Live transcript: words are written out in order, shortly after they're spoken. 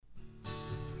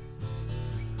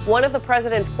One of the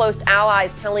president's close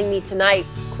allies telling me tonight,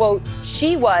 quote,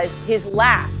 she was his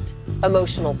last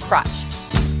emotional crutch.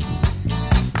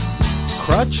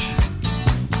 Crutch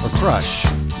or crush?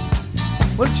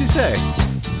 What did she say?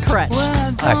 Crutch.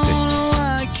 Well, I I see. don't know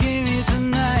why I came here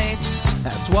tonight.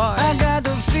 That's why. I got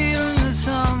the feeling that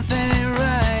something ain't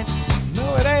right.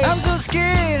 No, it ain't. I'm so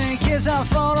scared in case I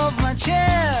fall off my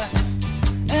chair.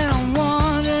 And I'm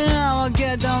wondering how I'll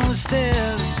get down the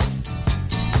stairs.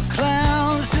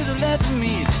 Clowns to the left of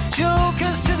me,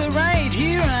 jokers to the right.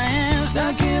 Here I am,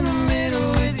 stuck in the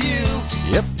middle with you.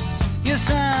 Yep.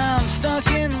 Yes, I'm stuck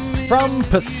in the middle. From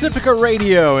Pacifica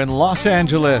Radio in Los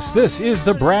Angeles, this is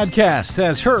the BradCast,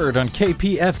 as heard on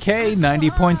KPFK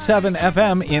 90.7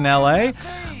 FM in LA,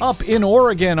 up in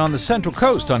Oregon on the Central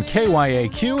Coast on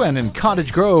KYAQ, and in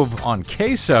Cottage Grove on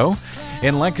KSO,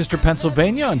 in Lancaster,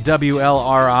 Pennsylvania on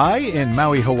WLRI, in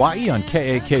Maui, Hawaii on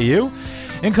KAKU,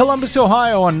 in Columbus,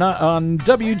 Ohio on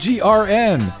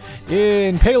WGRN,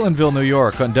 in Palinville, New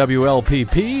York on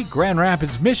WLPP, Grand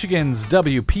Rapids, Michigan's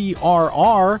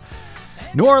WPRR,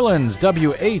 New Orleans,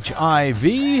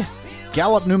 WHIV,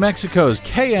 Gallup, New Mexico's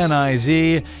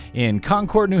KNIZ, in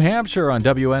Concord, New Hampshire on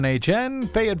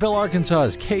WNHN, Fayetteville,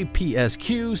 Arkansas's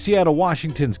KPSQ, Seattle,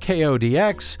 Washington's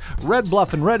KODX, Red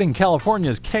Bluff and Redding,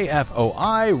 California's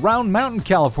KFOI, Round Mountain,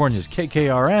 California's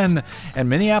KKRN, and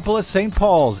Minneapolis, St.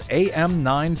 Paul's AM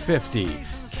 950,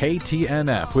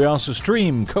 KTNF. We also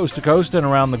stream coast to coast and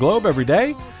around the globe every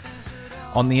day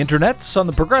on the internets, on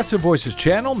the Progressive Voices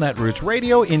channel, Netroots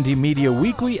Radio, Indie Media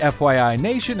Weekly, FYI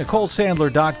Nation,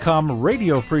 NicoleSandler.com,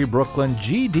 Radio Free Brooklyn,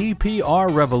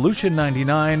 GDPR, Revolution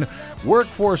 99,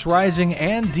 Workforce Rising,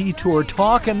 and Detour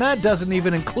Talk. And that doesn't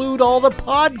even include all the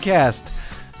podcast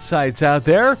sites out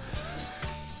there.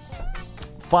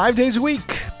 5 days a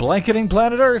week, blanketing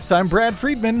planet Earth. I'm Brad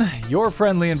Friedman, your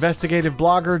friendly investigative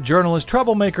blogger, journalist,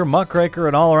 troublemaker, muckraker,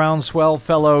 and all-around swell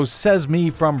fellow, says me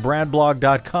from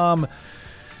bradblog.com.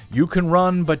 You can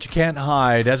run, but you can't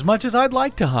hide, as much as I'd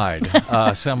like to hide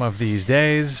some of these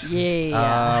days.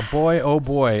 Yeah. Boy, oh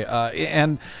boy.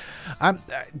 And I'm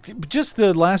just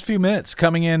the last few minutes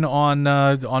coming in on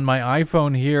my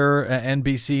iPhone here.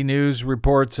 NBC News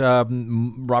reports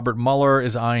Robert Mueller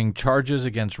is eyeing charges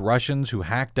against Russians who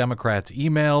hacked Democrats'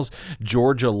 emails.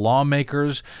 Georgia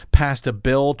lawmakers passed a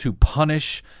bill to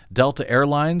punish Delta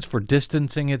Airlines for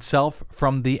distancing itself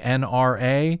from the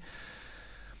NRA.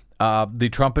 The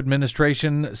Trump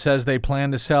administration says they plan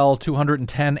to sell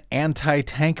 210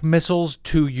 anti-tank missiles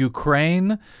to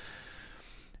Ukraine.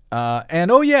 And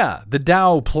the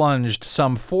Dow plunged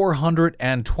some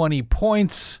 420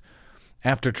 points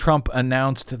after Trump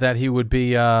announced that he would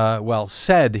be,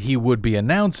 said he would be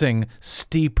announcing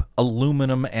steep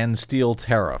aluminum and steel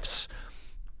tariffs.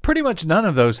 Pretty much none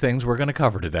of those things we're going to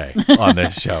cover today on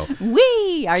this show.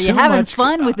 Are you having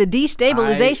fun with the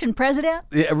destabilization president?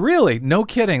 Yeah, really, no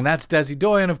kidding. That's Desi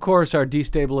Doyen, of course, our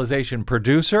destabilization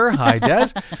producer. Hi,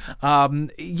 Des.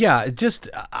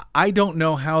 I don't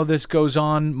know how this goes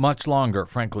on much longer,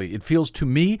 frankly. It feels to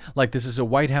me like this is a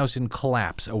White House in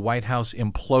collapse, a White House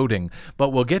imploding. But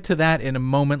we'll get to that in a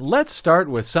moment. Let's start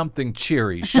with something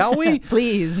cheery, shall we?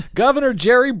 Please. Governor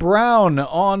Jerry Brown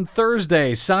on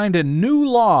Thursday signed a new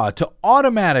law to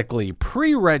automatically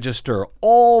pre-register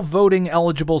all voting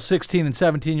eligible 16 and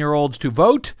 17-year-olds to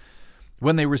vote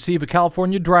when they receive a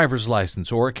California driver's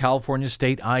license or a California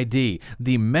state ID.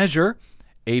 The measure,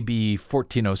 AB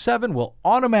 1407, will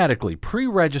automatically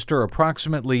pre-register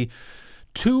approximately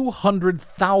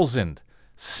 200,000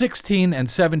 16 and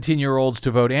 17-year-olds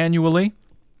to vote annually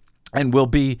and will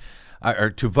be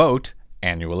to vote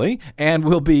annually, and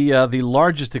will be the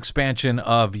largest expansion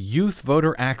of youth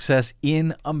voter access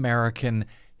in American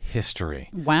history.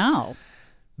 Wow.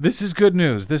 This is good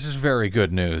news. This is very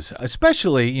good news,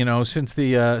 especially, since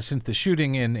the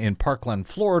shooting in Parkland,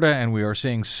 Florida, and we are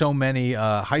seeing so many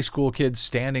high school kids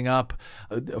standing up,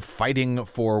 fighting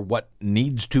for what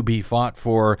needs to be fought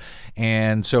for,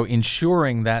 and so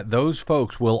ensuring that those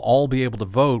folks will all be able to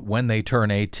vote when they turn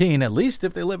 18, at least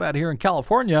if they live out here in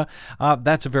California,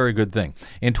 that's a very good thing.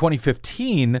 In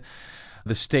 2015,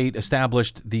 the state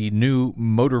established the new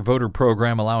motor voter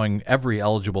program, allowing every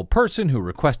eligible person who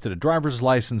requested a driver's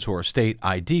license or a state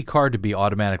ID card to be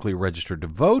automatically registered to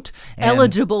vote.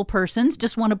 Eligible persons.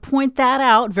 Just want to point that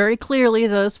out very clearly to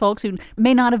those folks who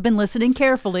may not have been listening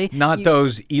carefully. Not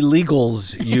those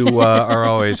illegals you are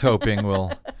always hoping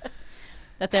will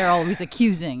that they're always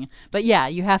accusing. But yeah,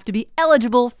 you have to be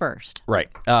eligible first. Right.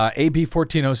 AB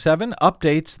 1407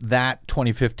 updates that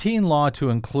 2015 law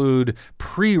to include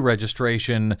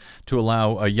pre-registration to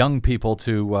allow young people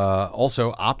to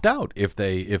also opt out if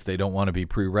they don't want to be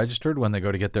pre-registered when they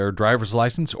go to get their driver's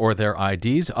license or their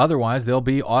IDs. Otherwise, they'll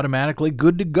be automatically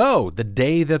good to go the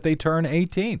day that they turn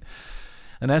 18.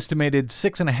 An estimated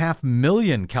 6.5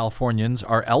 million Californians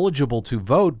are eligible to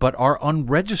vote but are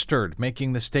unregistered,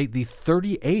 making the state the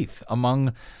 38th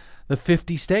among the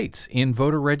 50 states in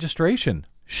voter registration.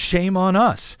 Shame on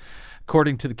us.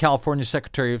 According to the California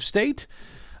Secretary of State,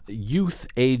 youth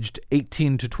aged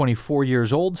 18 to 24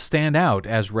 years old stand out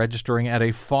as registering at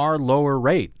a far lower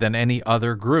rate than any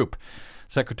other group.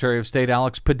 Secretary of State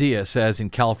Alex Padilla says in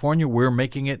California, we're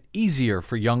making it easier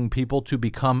for young people to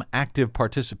become active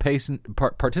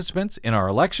participants in our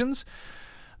elections.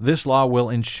 This law will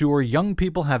ensure young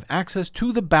people have access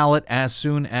to the ballot as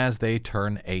soon as they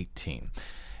turn 18.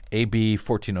 AB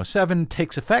 1407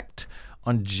 takes effect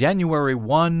on January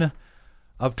 1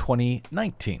 of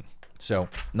 2019. So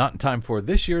not in time for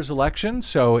this year's election.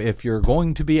 So if you're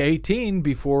going to be 18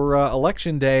 before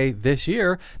Election Day this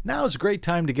year, now is a great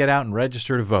time to get out and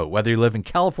register to vote, whether you live in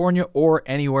California or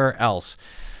anywhere else.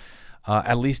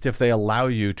 At least if they allow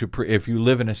you to, if you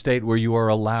live in a state where you are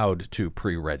allowed to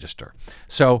pre-register.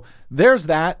 So there's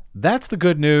that. That's the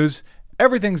good news.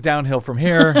 Everything's downhill from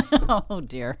here. Oh,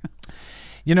 dear.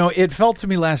 You know, it felt to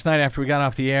me last night after we got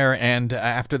off the air and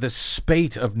after this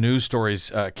spate of news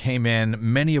stories came in,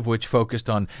 many of which focused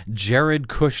on Jared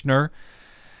Kushner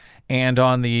and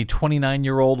on the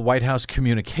 29-year-old White House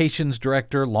communications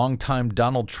director, longtime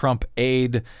Donald Trump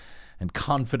aide and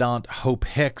confidant Hope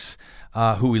Hicks,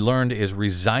 who we learned is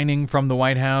resigning from the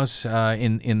White House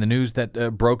in the news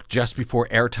that broke just before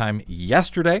airtime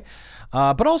yesterday.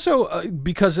 But also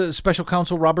because Special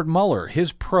Counsel Robert Mueller,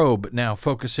 his probe now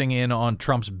focusing in on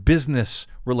Trump's business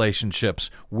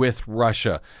relationships with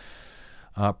Russia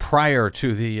prior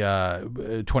to the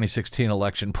 2016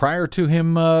 election, prior to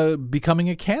him becoming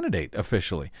a candidate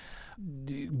officially.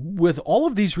 With all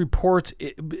of these reports,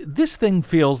 this thing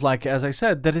feels like, as I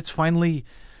said, that it's finally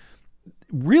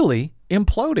really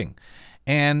imploding.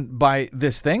 And by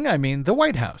this thing, I mean the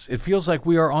White House. It feels like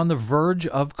we are on the verge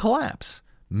of collapse.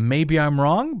 Maybe I'm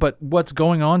wrong, but what's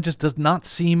going on just does not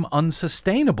seem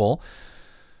unsustainable.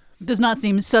 Does not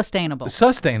seem sustainable.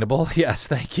 Sustainable, yes,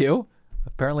 thank you.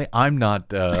 Apparently I'm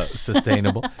not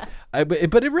sustainable.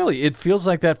 But it feels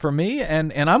like that for me,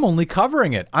 and I'm only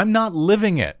covering it. I'm not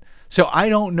living it. So I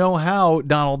don't know how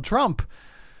Donald Trump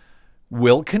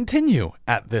will continue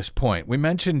at this point. We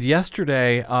mentioned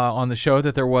yesterday on the show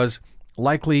that there was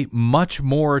likely much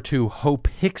more to Hope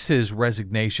Hicks's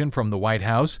resignation from the White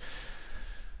House.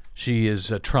 She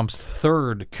is Trump's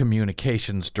third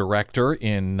communications director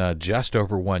in just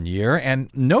over 1 year, and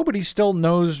nobody still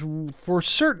knows for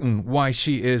certain why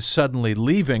she is suddenly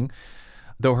leaving,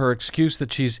 though her excuse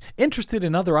that she's interested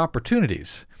in other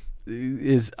opportunities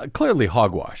is clearly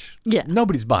hogwash. Yeah.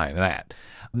 Nobody's buying that.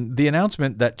 The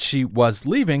announcement that she was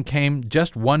leaving came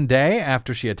just one day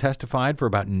after she had testified for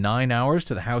about 9 hours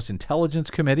to the House Intelligence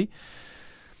Committee.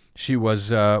 She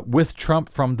was with Trump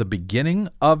from the beginning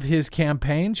of his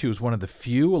campaign. She was one of the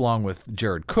few, along with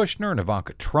Jared Kushner and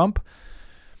Ivanka Trump,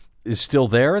 is still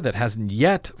there that hasn't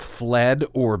yet fled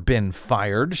or been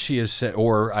fired. She is,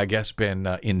 or I guess been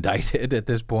indicted at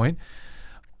this point.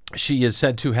 She is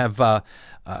said to have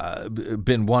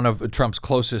been one of Trump's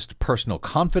closest personal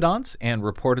confidants and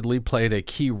reportedly played a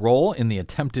key role in the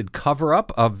attempted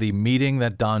cover-up of the meeting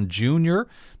that Donald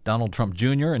Trump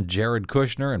Jr. and Jared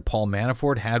Kushner and Paul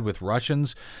Manafort had with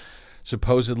Russians,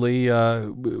 supposedly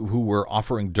who were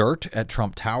offering dirt at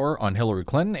Trump Tower on Hillary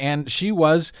Clinton. And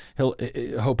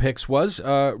Hope Hicks was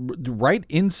right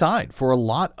inside for a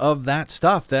lot of that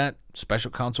stuff that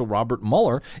Special Counsel Robert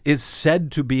Mueller is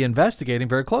said to be investigating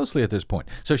very closely at this point.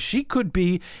 So she could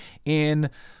be in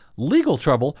legal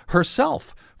trouble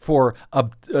herself for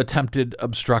attempted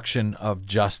obstruction of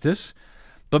justice.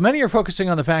 But many are focusing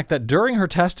on the fact that during her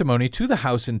testimony to the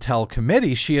House Intel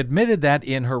Committee, she admitted that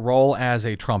in her role as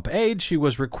a Trump aide, she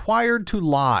was required to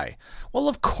lie. Well,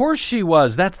 of course she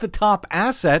was. That's the top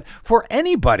asset for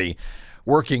anybody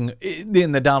working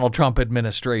in the Donald Trump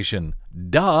administration.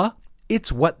 Duh. It's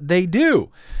what they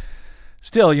do.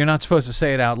 Still, you're not supposed to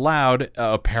say it out loud,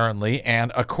 apparently.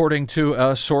 And according to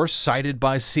a source cited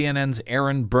by CNN's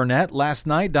Aaron Burnett last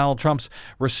night, Donald Trump's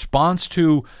response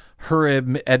to her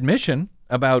admission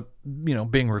about,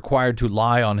 being required to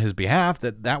lie on his behalf,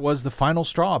 that was the final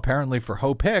straw, apparently, for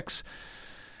Hope Hicks.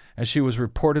 as she was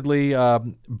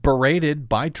reportedly berated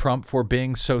by Trump for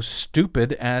being so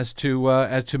stupid as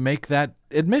to make that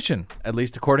admission, at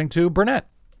least according to Burnett.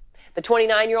 The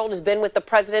 29-year-old has been with the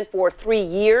president for 3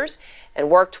 years and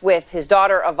worked with his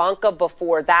daughter Ivanka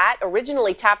before that,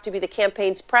 originally tapped to be the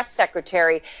campaign's press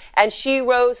secretary, and she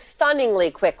rose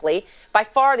stunningly quickly, by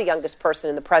far the youngest person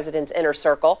in the president's inner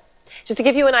circle. Just to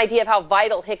give you an idea of how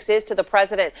vital Hicks is to the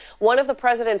president, one of the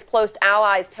president's close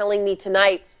allies telling me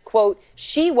tonight, quote,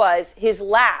 she was his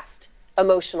last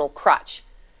emotional crutch.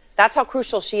 That's how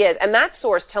crucial she is. And that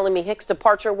source telling me Hicks'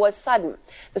 departure was sudden.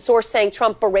 The source saying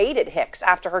Trump berated Hicks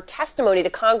after her testimony to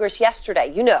Congress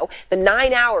yesterday. You know, the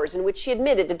 9 hours in which she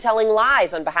admitted to telling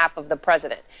lies on behalf of the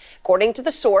president. According to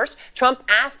the source, Trump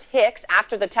asked Hicks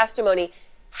after the testimony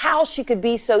how she could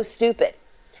be so stupid.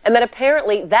 And that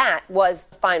apparently that was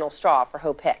the final straw for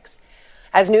Hope Hicks.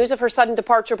 As news of her sudden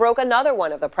departure broke, another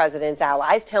one of the president's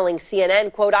allies telling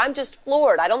CNN, quote, I'm just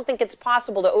floored. I don't think it's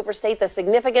possible to overstate the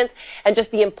significance and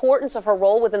just the importance of her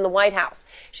role within the White House.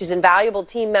 She's an invaluable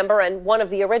team member and one of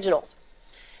the originals.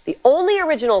 The only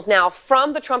originals now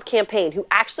from the Trump campaign who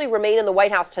actually remain in the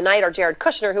White House tonight are Jared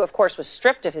Kushner, who, of course, was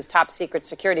stripped of his top secret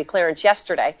security clearance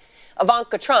yesterday,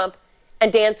 Ivanka Trump,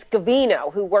 and Dan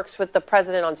Scavino, who works with the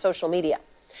president on social media.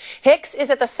 Hicks is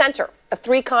at the center of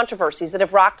 3 controversies that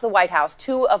have rocked the White House,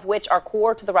 2 of which are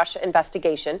core to the Russia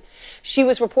investigation. She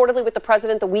was reportedly with the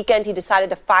president the weekend he decided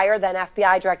to fire then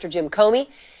FBI Director Jim Comey.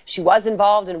 She was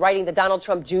involved in writing the Donald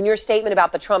Trump Jr. statement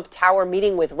about the Trump Tower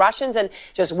meeting with Russians. And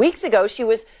just weeks ago, she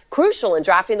was crucial in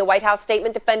drafting the White House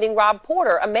statement defending Rob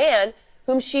Porter, a man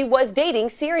whom she was dating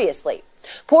seriously.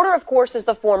 Porter, of course, is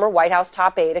the former White House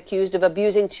top aide accused of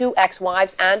abusing 2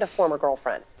 ex-wives and a former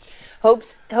girlfriend.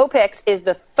 Hope Hicks is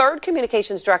the 3rd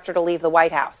communications director to leave the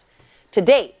White House. To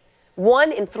date,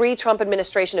 1 in 3 Trump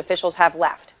administration officials have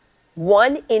left.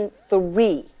 1 in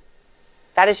 3.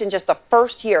 That is in just the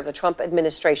first year of the Trump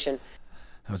administration.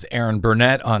 That was Erin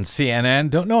Burnett on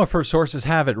CNN. Don't know if her sources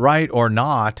have it right or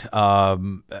not,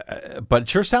 but it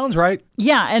sure sounds right.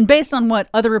 Yeah, and based on what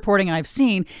other reporting I've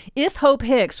seen, if Hope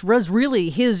Hicks was really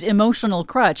his emotional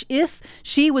crutch, if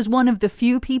she was one of the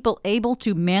few people able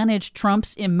to manage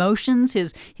Trump's emotions,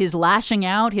 his lashing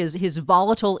out, his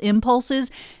volatile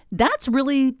impulses, that's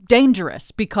really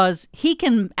dangerous because he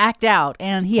can act out,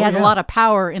 and he has a lot of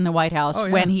power in the White House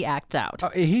when he acts out.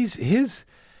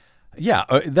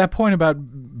 That point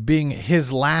about being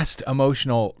his last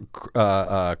emotional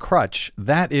crutch,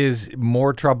 that is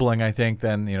more troubling, I think,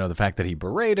 than the fact that he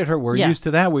berated her. We're used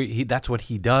to that. That's what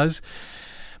he does.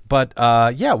 But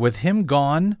with him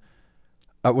gone,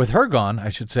 with her gone, I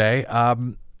should say,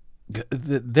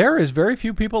 there is very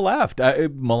few people left.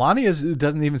 Melania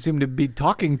doesn't even seem to be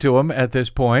talking to him at this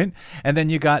point. And then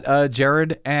you got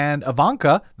Jared and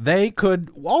Ivanka. They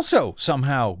could also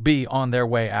somehow be on their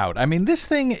way out. I mean, this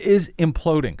thing is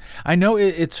imploding. I know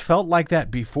it's felt like that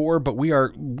before, but we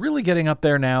are really getting up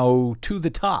there now to the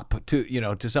top,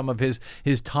 to some of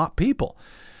his top people.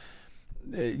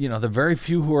 The very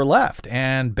few who are left.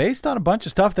 And based on a bunch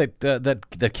of stuff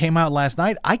that came out last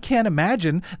night, I can't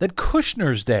imagine that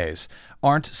Kushner's days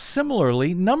aren't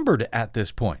similarly numbered at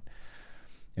this point.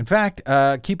 In fact,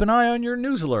 keep an eye on your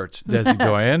news alerts, Desi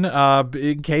Doyen,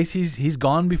 in case he's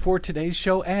gone before today's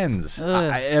show ends.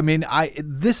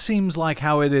 This seems like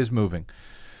how it is moving.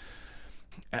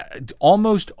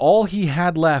 Almost all he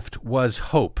had left was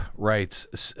hope, writes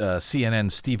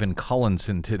CNN's Stephen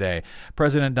Collinson today.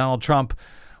 President Donald Trump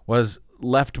was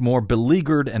left more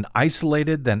beleaguered and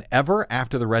isolated than ever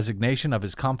after the resignation of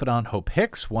his confidant Hope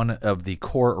Hicks, one of the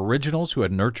core originals who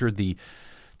had nurtured the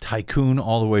tycoon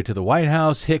all the way to the White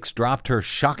House. Hicks dropped her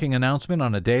shocking announcement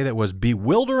on a day that was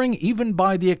bewildering even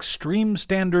by the extreme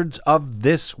standards of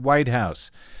this White House,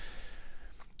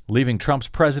 leaving Trump's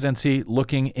presidency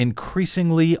looking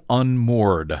increasingly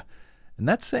unmoored. And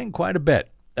that's saying quite a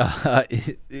bit.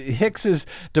 Hicks's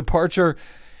departure,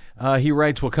 he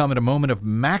writes, will come at a moment of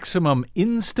maximum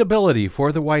instability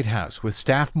for the White House, with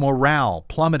staff morale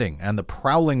plummeting and the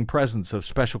prowling presence of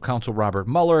special counsel Robert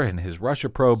Mueller and his Russia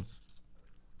probe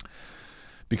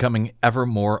becoming ever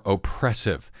more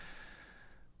oppressive.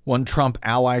 One Trump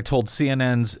ally told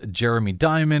CNN's Jeremy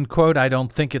Diamond, quote, I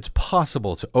don't think it's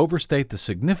possible to overstate the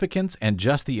significance and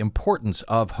just the importance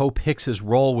of Hope Hicks's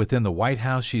role within the White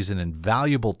House. She's an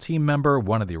invaluable team member,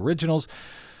 one of the originals.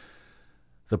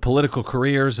 The political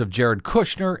careers of Jared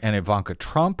Kushner and Ivanka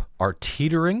Trump are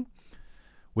teetering,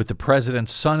 with the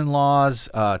president's son-in-law's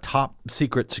top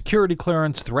secret security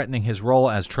clearance threatening his role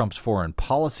as Trump's foreign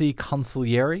policy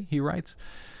consigliere, he writes.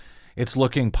 it's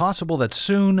looking possible that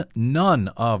soon none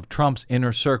of Trump's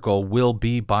inner circle will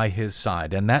be by his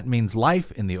side. And that means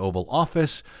life in the Oval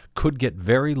Office could get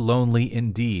very lonely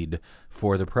indeed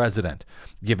for the president.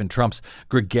 Given Trump's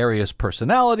gregarious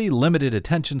personality, limited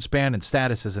attention span, and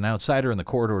status as an outsider in the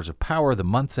corridors of power, the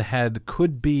months ahead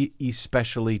could be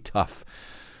especially tough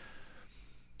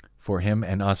for him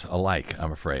and us alike,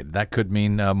 I'm afraid. That could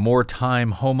mean more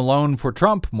time home alone for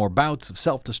Trump, more bouts of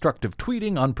self-destructive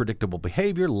tweeting, unpredictable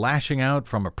behavior, lashing out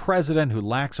from a president who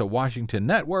lacks a Washington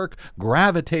network,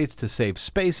 gravitates to safe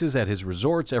spaces at his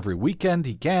resorts every weekend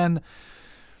he can,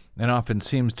 and often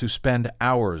seems to spend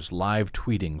hours live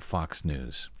tweeting Fox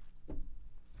News.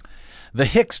 The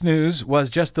Hicks news was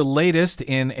just the latest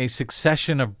in a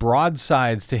succession of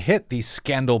broadsides to hit the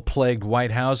scandal-plagued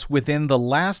White House within the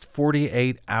last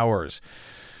 48 hours.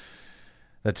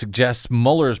 That suggests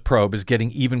Mueller's probe is getting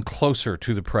even closer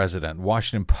to the president.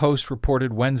 Washington Post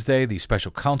reported Wednesday the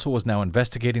special counsel was now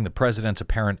investigating the president's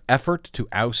apparent effort to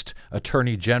oust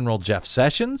Attorney General Jeff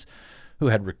Sessions, who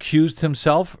had recused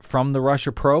himself from the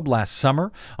Russia probe last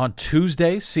summer. On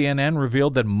Tuesday, CNN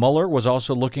revealed that Mueller was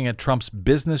also looking at Trump's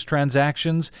business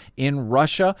transactions in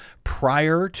Russia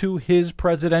prior to his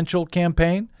presidential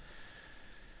campaign.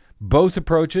 Both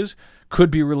approaches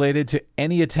could be related to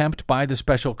any attempt by the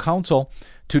special counsel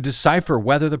to decipher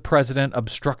whether the president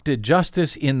obstructed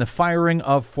justice in the firing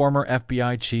of former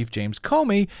FBI Chief James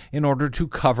Comey in order to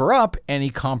cover up any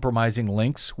compromising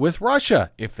links with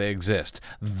Russia, if they exist.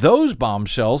 Those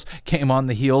bombshells came on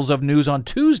the heels of news on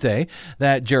Tuesday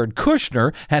that Jared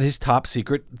Kushner had his top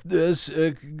secret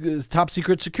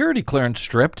security clearance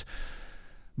stripped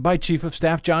by Chief of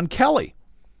Staff John Kelly.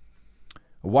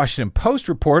 A Washington Post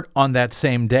report on that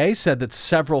same day said that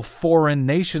several foreign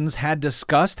nations had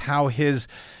discussed how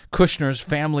Kushner's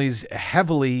family's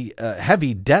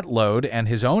heavy debt load and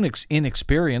his own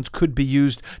inexperience could be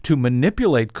used to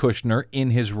manipulate Kushner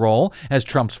in his role as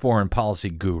Trump's foreign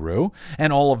policy guru.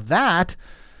 And all of that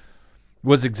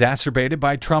was exacerbated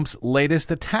by Trump's latest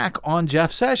attack on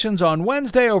Jeff Sessions on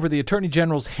Wednesday over the Attorney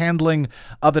General's handling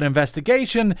of an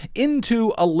investigation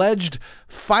into alleged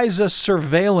FISA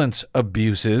surveillance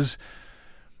abuses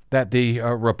that the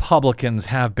Republicans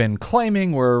have been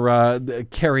claiming were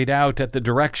carried out at the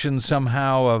direction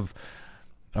somehow of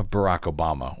Barack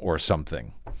Obama or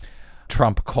something.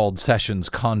 Trump called Sessions'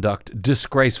 conduct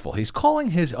disgraceful. He's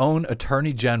calling his own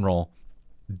Attorney General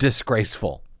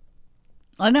disgraceful.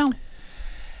 I know.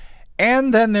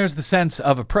 And then there's the sense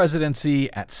of a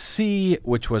presidency at sea,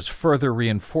 which was further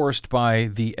reinforced by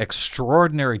the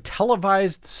extraordinary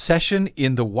televised session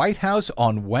in the White House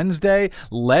on Wednesday,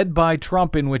 led by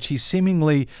Trump, in which he seemed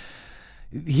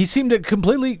to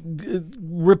completely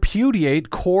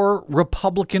repudiate core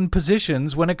Republican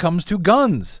positions when it comes to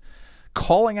guns,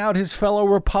 calling out his fellow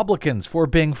Republicans for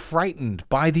being frightened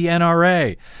by the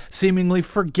NRA, seemingly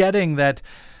forgetting that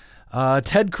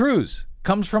Ted Cruz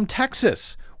comes from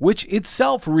Texas, which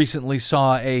itself recently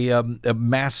saw a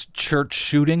mass church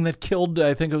shooting that killed,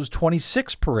 I think it was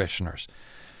 26 parishioners.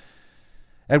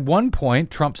 At one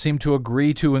point, Trump seemed to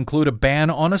agree to include a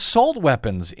ban on assault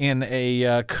weapons in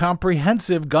a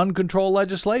comprehensive gun control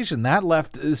legislation. That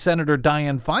left Senator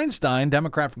Dianne Feinstein,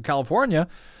 Democrat from California,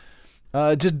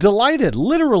 just delighted,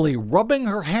 literally rubbing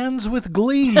her hands with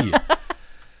glee.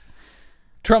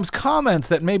 Trump's comments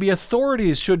that maybe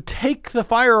authorities should take the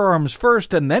firearms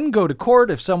first and then go to court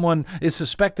if someone is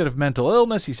suspected of mental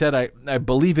illness. He said, I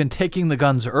believe in taking the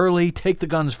guns early, take the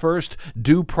guns first,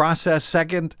 due process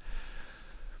second.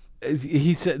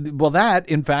 He said, well, that,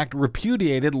 in fact,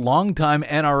 repudiated longtime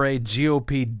NRA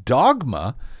GOP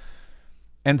dogma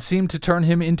and seemed to turn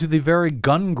him into the very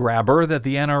gun grabber that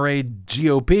the NRA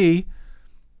GOP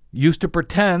used to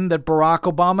pretend that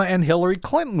Barack Obama and Hillary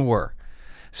Clinton were.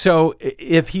 So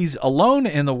if he's alone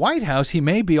in the White House, he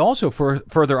may be also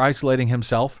further isolating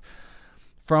himself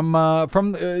from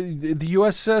the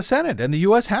U.S. Senate and the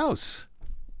U.S. House.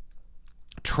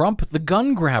 Trump, the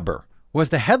gun grabber, was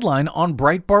the headline on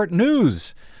Breitbart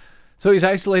News. So he's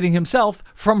isolating himself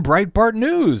from Breitbart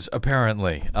News,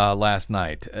 apparently, last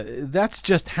night. That's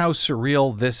just how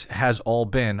surreal this has all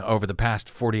been over the past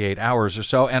 48 hours or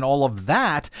so. And all of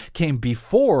that came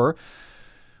before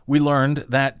we learned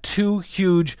that two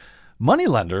huge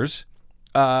moneylenders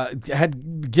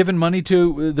had given money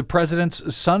to the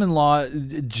president's son-in-law,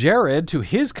 Jared, to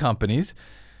his companies.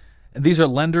 These are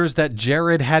lenders that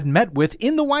Jared had met with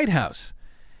in the White House.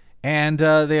 And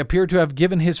they appear to have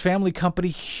given his family company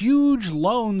huge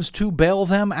loans to bail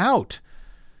them out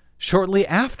shortly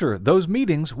after those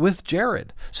meetings with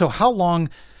Jared. So how long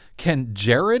can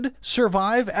Jared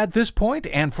survive at this point?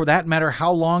 And for that matter,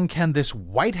 how long can this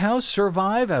White House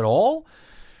survive at all?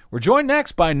 We're joined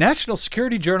next by national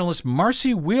security journalist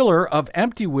Marcy Wheeler of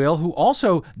Empty Wheel, who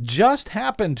also just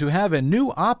happened to have a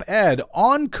new op-ed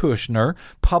on Kushner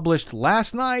published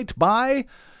last night by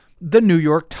the New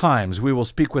York Times. We will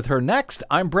speak with her next.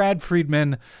 I'm Brad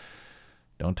Friedman.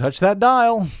 Don't touch that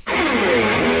dial.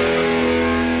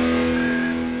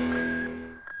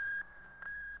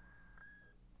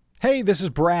 Hey, this is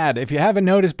Brad. If you haven't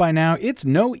noticed by now, it's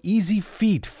no easy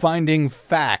feat finding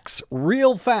facts,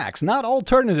 real facts, not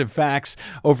alternative facts,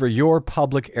 over your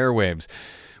public airwaves.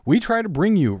 We try to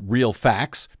bring you real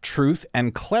facts, truth,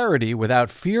 and clarity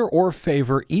without fear or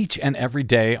favor each and every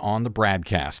day on the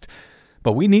BradCast.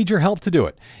 But we need your help to do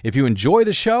it. If you enjoy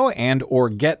the show and or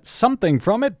get something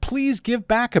from it, please give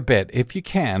back a bit if you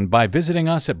can by visiting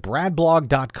us at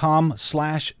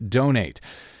bradblog.com/donate.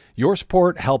 Your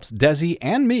support helps Desi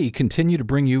and me continue to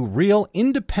bring you real,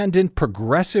 independent,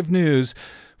 progressive news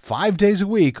 5 days a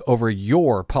week over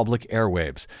your public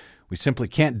airwaves. We simply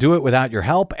can't do it without your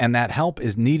help, and that help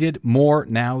is needed more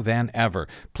now than ever.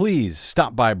 Please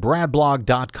stop by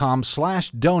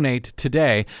bradblog.com/donate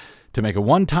today to make a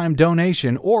one-time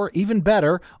donation or, even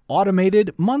better,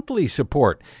 automated monthly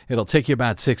support. It'll take you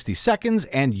about 60 seconds,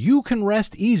 and you can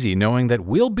rest easy knowing that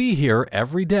we'll be here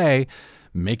every day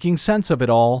making sense of it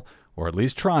all, or at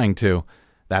least trying to.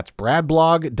 That's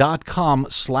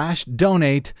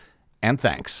bradblog.com/donate, and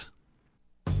thanks.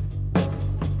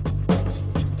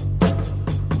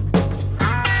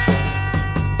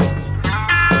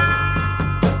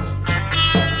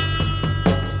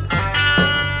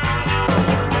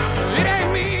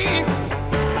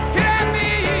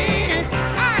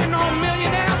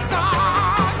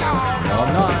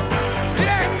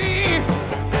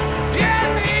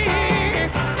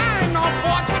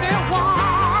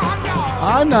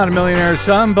 I'm not a millionaire's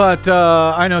son, but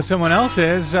I know someone else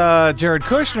is. Jared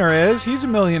Kushner is. He's a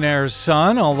millionaire's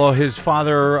son, although his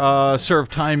father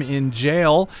served time in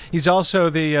jail. He's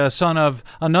also the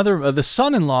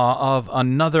son-in-law of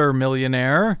another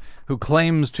millionaire who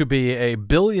claims to be a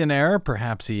billionaire.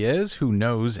 Perhaps he is. Who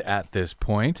knows at this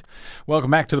point?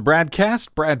 Welcome back to the BradCast.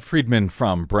 Brad Friedman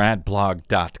from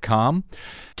bradblog.com.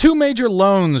 2 major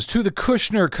loans to the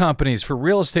Kushner companies for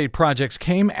real estate projects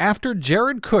came after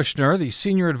Jared Kushner, the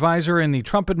senior advisor in the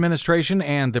Trump administration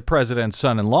and the president's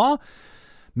son-in-law,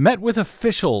 met with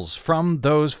officials from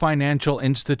those financial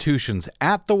institutions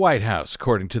at the White House.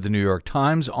 According to the New York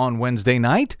Times on Wednesday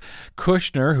night,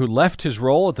 Kushner, who left his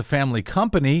role at the family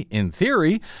company, in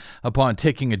theory, upon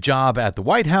taking a job at the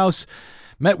White House,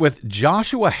 met with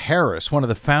Joshua Harris, one of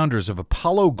the founders of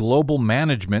Apollo Global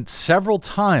Management, several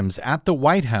times at the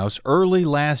White House early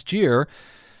last year,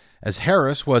 as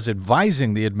Harris was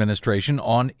advising the administration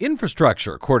on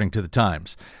infrastructure, according to the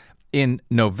Times. In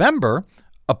November,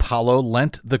 Apollo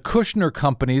lent the Kushner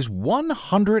companies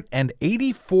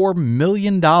 $184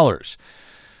 million to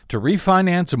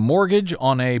refinance a mortgage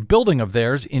on a building of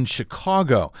theirs in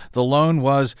Chicago. The loan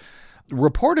was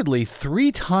reportedly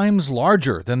 3 times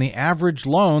larger than the average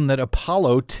loan that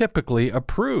Apollo typically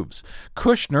approves.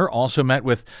 Kushner also met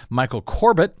with Michael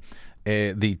Corbett,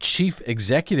 the chief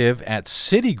executive at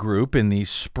Citigroup, in the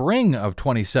spring of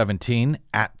 2017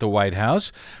 at the White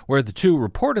House, where the two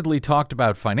reportedly talked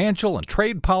about financial and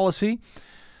trade policy.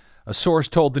 A source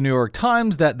told the New York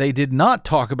Times that they did not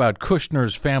talk about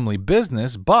Kushner's family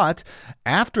business, but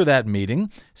after that meeting,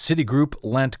 Citigroup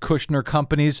lent Kushner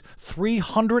companies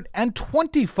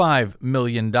 $325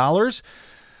 million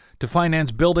to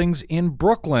finance buildings in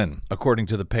Brooklyn, according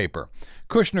to the paper.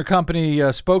 Kushner company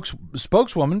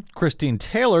spokeswoman Christine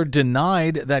Taylor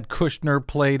denied that Kushner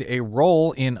played a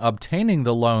role in obtaining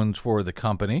the loans for the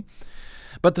company.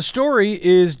 But the story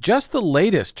is just the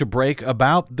latest to break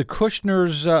about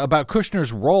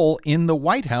Kushner's role in the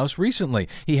White House recently.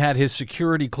 He had his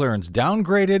security clearance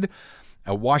downgraded.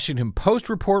 A Washington Post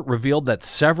report revealed that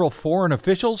several foreign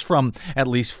officials from at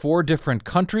least 4 different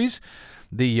countries,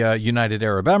 the United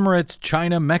Arab Emirates,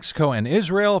 China, Mexico, and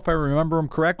Israel, if I remember them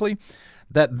correctly,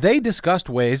 that they discussed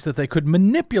ways that they could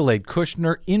manipulate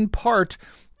Kushner in part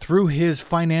through his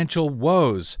financial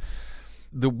woes.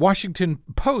 The Washington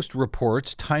Post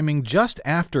reports timing just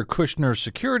after Kushner's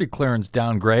security clearance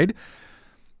downgrade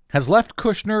has left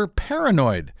Kushner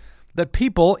paranoid that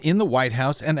people in the White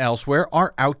House and elsewhere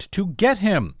are out to get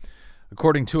him,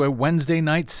 according to a Wednesday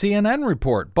night CNN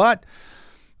report. But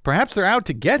perhaps they're out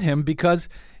to get him because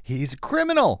he's a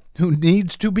criminal who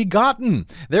needs to be gotten.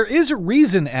 There is a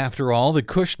reason, after all, that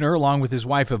Kushner, along with his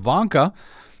wife Ivanka,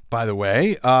 by the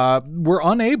way, were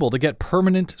unable to get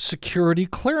permanent security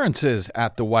clearances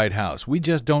at the White House. We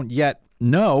just don't yet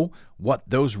know what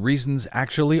those reasons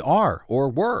actually are or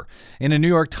were. In a New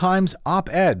York Times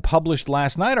op-ed published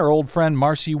last night, our old friend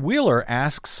Marcy Wheeler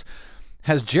asks,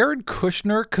 has Jared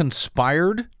Kushner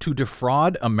conspired to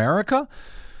defraud America?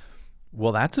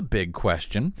 Well, that's a big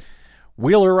question.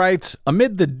 Wheeler writes,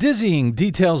 amid the dizzying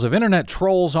details of internet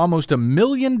trolls, almost $1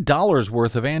 million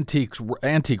worth of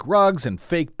antique rugs and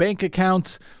fake bank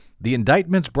accounts, the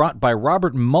indictments brought by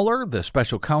Robert Mueller, the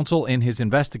special counsel in his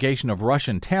investigation of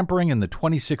Russian tampering in the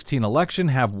 2016 election,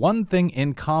 have one thing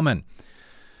in common.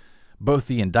 Both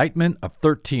the indictment of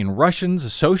 13 Russians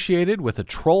associated with a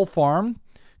troll farm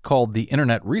called the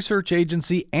Internet Research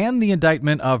Agency and the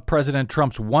indictment of President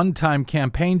Trump's one-time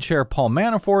campaign chair Paul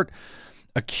Manafort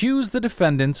accuse the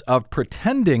defendants of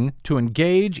pretending to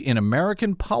engage in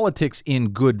American politics in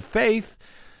good faith,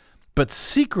 but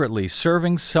secretly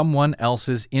serving someone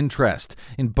else's interest.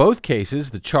 In both cases,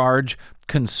 the charge,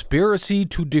 conspiracy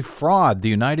to defraud the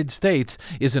United States,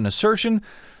 is an assertion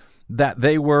that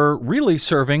they were really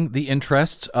serving the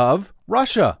interests of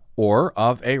Russia or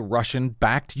of a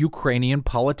Russian-backed Ukrainian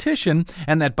politician,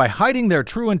 and that by hiding their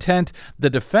true intent, the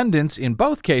defendants in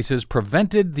both cases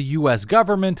prevented the U.S.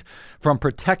 government from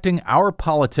protecting our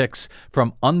politics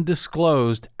from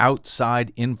undisclosed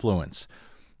outside influence.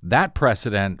 That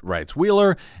precedent, writes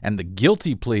Wheeler, and the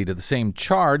guilty plea to the same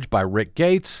charge by Rick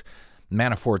Gates,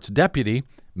 Manafort's deputy,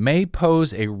 may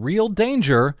pose a real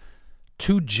danger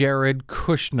to Jared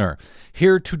Kushner.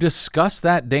 Here to discuss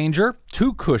that danger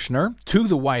to Kushner, to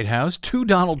the White House, to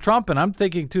Donald Trump, and I'm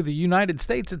thinking to the United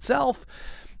States itself,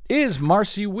 is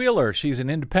Marcy Wheeler. She's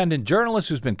an independent journalist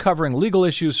who's been covering legal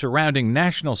issues surrounding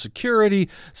national security,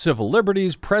 civil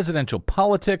liberties, presidential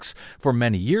politics for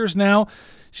many years now.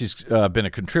 She's been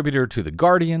a contributor to The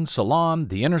Guardian, Salon,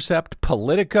 The Intercept,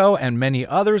 Politico, and many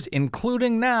others,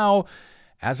 including now,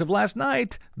 as of last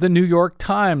night, The New York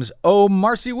Times. Oh,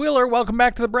 Marcy Wheeler, welcome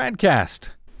back to the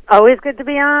BradCast. Always good to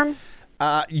be on.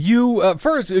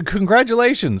 First,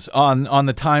 congratulations on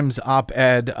the Times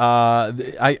op-ed.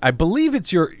 I believe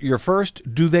it's your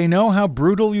first. Do they know how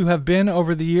brutal you have been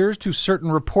over the years to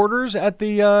certain reporters at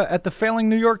the failing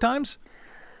New York Times?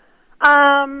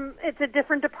 It's a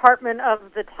different department of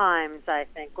the Times, I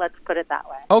think. Let's put it that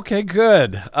way. Okay,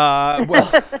 good.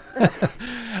 Well,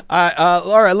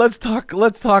 all right. Let's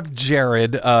talk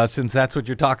Jared, since that's what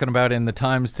you're talking about in the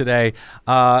Times today.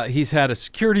 He's had a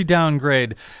security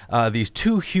downgrade. These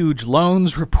 2 huge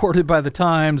loans reported by the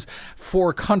Times.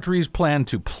 4 countries plan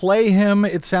to play him.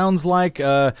 It sounds like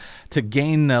to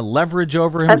gain leverage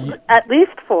over him. At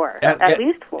least 4. At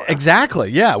least 4. Exactly.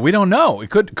 Yeah, we don't know.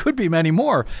 It could be many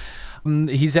more.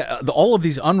 He's at all of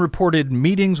these unreported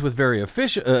meetings with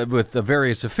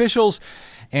various officials,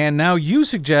 and now you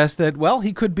suggest that, well,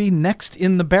 he could be next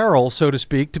in the barrel, so to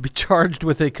speak, to be charged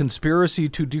with a conspiracy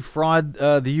to defraud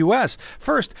the U.S.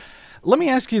 First, let me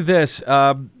ask you this.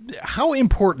 How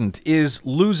important is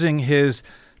losing his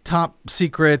top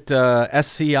secret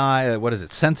SCI,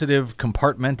 sensitive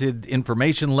compartmented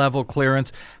information level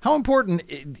clearance? How important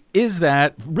is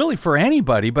that really for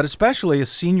anybody, but especially a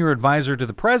senior advisor to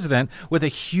the president with a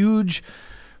huge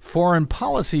foreign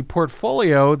policy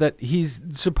portfolio that he's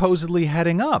supposedly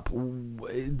heading up?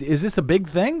 Is this a big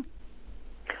thing?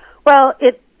 Well,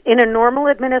 in a normal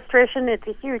administration, it's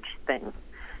a huge thing.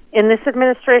 In this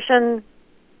administration,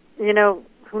 who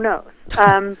knows?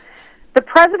 The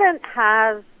president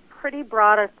has pretty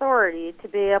broad authority to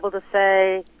be able to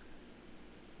say,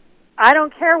 I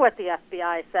don't care what the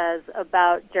FBI says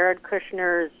about Jared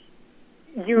Kushner's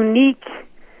unique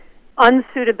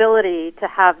unsuitability to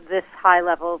have this high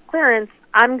level of clearance.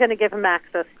 I'm going to give him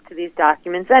access to these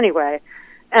documents anyway.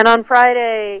 And on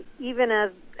Friday, even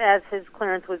as his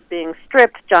clearance was being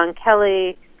stripped, John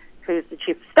Kelly, who's the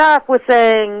chief of staff, was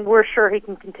saying, we're sure he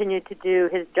can continue to do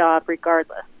his job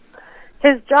regardless.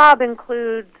 His job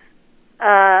includes,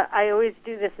 I always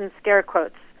do this in scare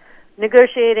quotes,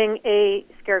 negotiating a,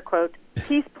 scare quote,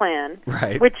 peace plan,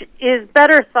 right, which is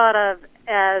better thought of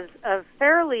as a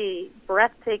fairly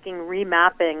breathtaking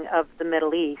remapping of the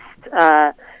Middle East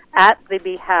at the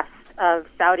behest of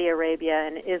Saudi Arabia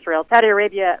and Israel. Saudi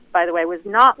Arabia, by the way, was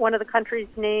not one of the countries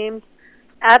named.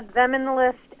 Add them in the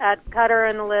list, add Qatar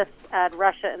in the list, add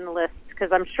Russia in the list,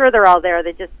 because I'm sure they're all there.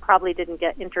 They just probably didn't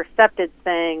get intercepted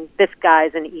saying, this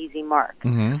guy's an easy mark.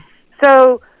 Mm-hmm.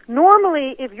 So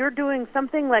normally, if you're doing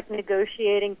something like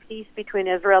negotiating peace between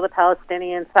Israel, the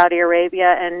Palestinians, Saudi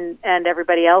Arabia, and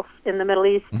everybody else in the Middle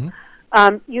East,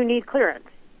 mm-hmm. You need clearance.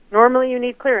 Normally you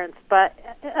need clearance, but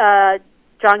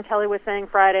John Kelly was saying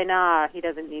Friday, nah, he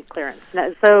doesn't need clearance.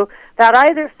 So that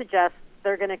either suggests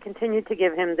they're going to continue to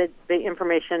give him the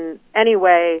information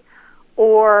anyway,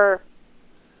 or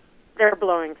they're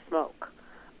blowing smoke.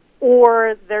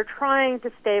 or they're trying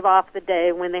to stave off the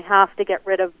day when they have to get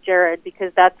rid of Jared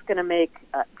because that's going to make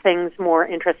things more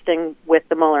interesting with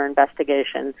the Mueller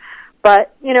investigation.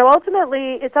 But,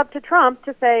 ultimately it's up to Trump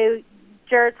to say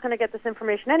Jared's going to get this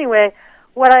information anyway.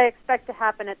 What I expect to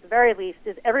happen at the very least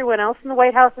is everyone else in the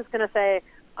White House is going to say,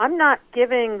 I'm not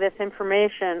giving this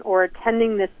information or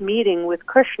attending this meeting with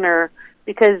Kushner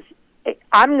because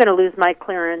I'm going to lose my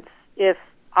clearance if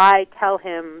I tell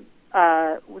him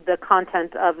the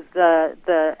content of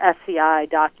the SCI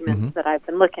documents that I've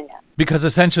been looking at. Because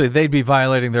essentially they'd be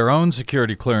violating their own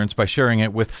security clearance by sharing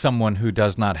it with someone who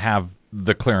does not have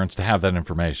the clearance to have that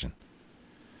information.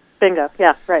 Bingo.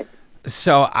 Yeah, right.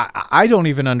 So I don't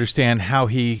even understand how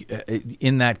he,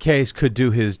 in that case, could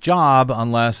do his job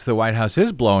unless the White House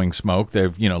is blowing smoke.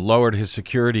 They've, lowered his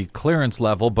security clearance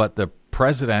level, but the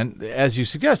president, as you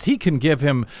suggest, he can give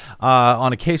him,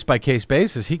 on a case-by-case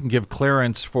basis, he can give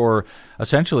clearance for,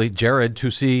 essentially, Jared to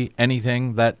see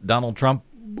anything that Donald Trump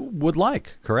would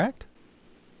like, correct?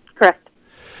 Correct.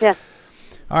 Yeah.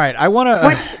 All right, I want to...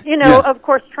 Which, of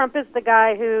course, Trump is the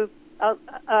guy who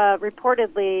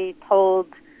reportedly told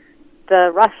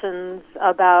the Russians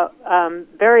about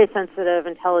very sensitive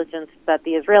intelligence that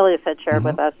the Israelis had shared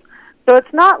with us. So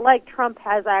it's not like Trump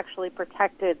has actually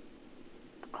protected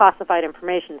classified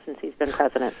information since he's been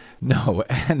president. No,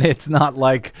 and it's not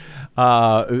like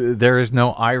there is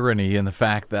no irony in the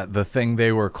fact that the thing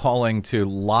they were calling to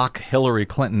lock Hillary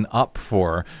Clinton up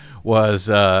for was,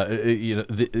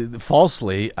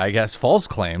 falsely, I guess, false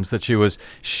claims that she was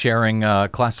sharing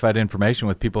classified information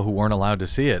with people who weren't allowed to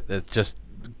see it. It's just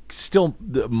still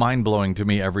mind-blowing to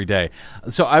me every day.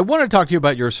 So I want to talk to you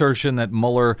about your assertion that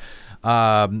Mueller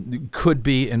could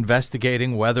be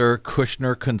investigating whether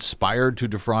Kushner conspired to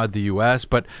defraud the U.S.,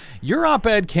 but your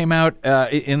op-ed came out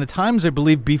in the Times, I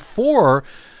believe, before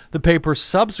the paper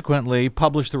subsequently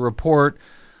published a report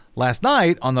last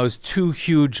night on those two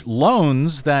huge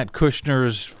loans that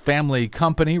Kushner's family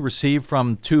company received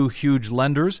from two huge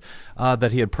lenders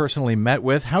that he had personally met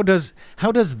with. How does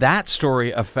that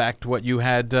story affect what you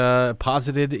had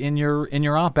posited in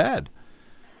your op-ed?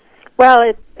 Well,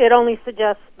 it only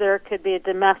suggests there could be a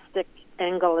domestic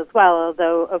angle as well.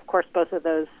 Although, of course, both of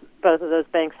those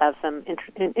banks have some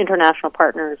international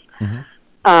partners.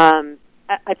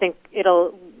 I think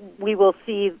we will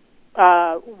see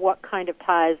what kind of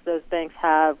ties those banks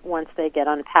have once they get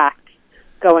unpacked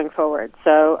going forward.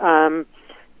 So,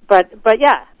 but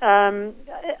yeah,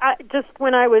 just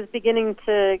when I was beginning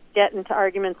to get into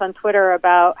arguments on Twitter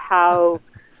about how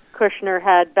Kushner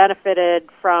had benefited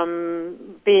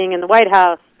from being in the White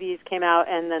House, these came out,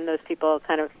 and then those people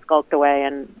kind of skulked away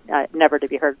and never to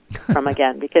be heard from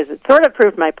again, because it sort of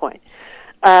proved my point.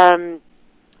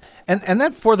 And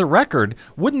that, for the record,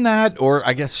 wouldn't that, or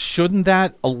I guess shouldn't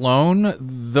that alone,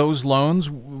 those loans,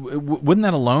 wouldn't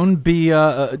that alone be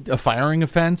a firing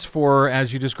offense for,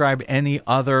 as you describe, any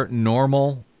other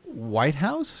normal White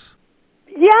House?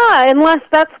 Yeah, unless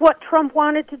that's what Trump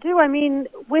wanted to do. I mean,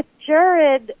 with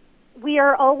Jared, we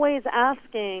are always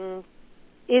asking,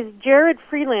 is Jared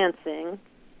freelancing?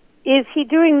 Is he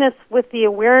doing this with the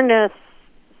awareness,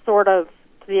 sort of,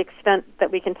 to the extent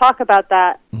that we can talk about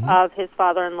that, of his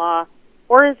father-in-law,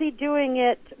 or is he doing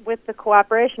it with the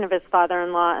cooperation of his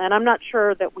father-in-law? And I'm not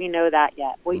sure that we know that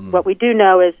yet. What we do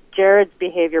know is Jared's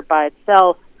behavior by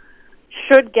itself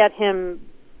should get him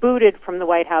booted from the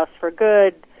White House for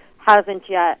good. Hasn't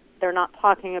yet. They're not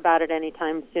talking about it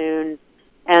anytime soon.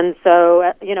 And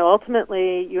so,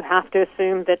 ultimately, you have to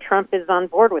assume that Trump is on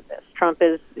board with this. Trump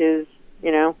is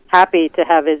happy to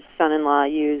have his son-in-law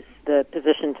use the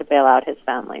position to bail out his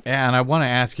family. And I want to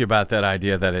ask you about that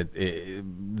idea that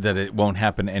it won't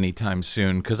happen anytime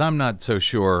soon, because I'm not so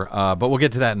sure. But we'll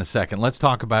get to that in a second. Let's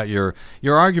talk about your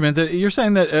argument that you're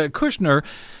saying that Kushner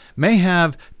may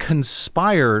have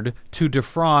conspired to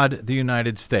defraud the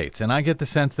United States. And I get the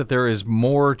sense that there is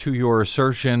more to your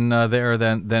assertion there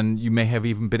than you may have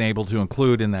even been able to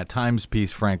include in that Times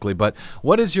piece, frankly. But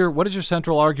what is your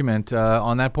central argument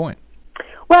on that point?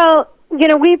 Well,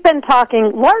 we've been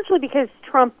talking, largely because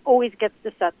Trump always gets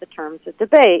to set the terms of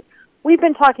debate, we've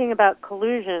been talking about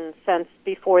collusion since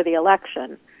before the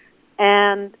election.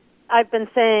 And I've been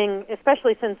saying,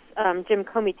 especially since Jim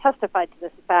Comey testified to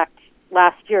this fact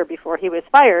last year before he was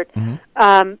fired,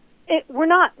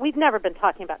 we've never been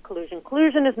talking about collusion.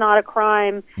 Collusion is not a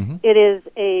crime. It is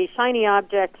a shiny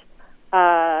object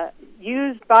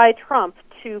used by Trump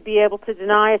to be able to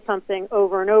deny something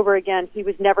over and over again. He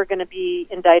was never going to be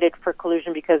indicted for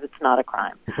collusion because it's not a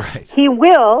crime. Right. He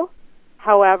will,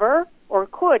 however, or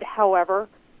could, however,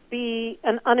 be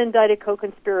an unindicted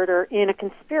co-conspirator in a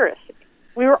conspiracy.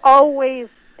 We were always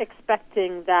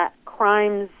expecting that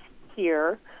crimes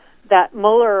appear that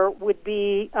Mueller would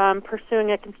be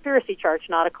pursuing a conspiracy charge,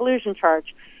 not a collusion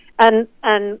charge. And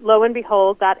lo and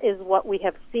behold, that is what we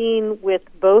have seen with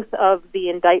both of the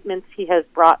indictments he has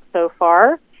brought so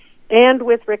far and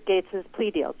with Rick Gates'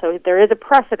 plea deal. So there is a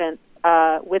precedent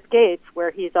with Gates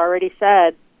where he's already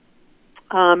said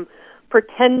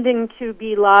pretending to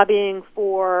be lobbying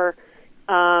for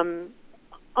unattached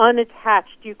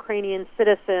Ukrainian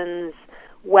citizens,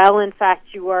 well, in fact,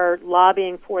 you are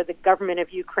lobbying for the government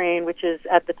of Ukraine, which is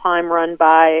at the time run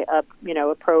by a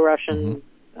pro-Russian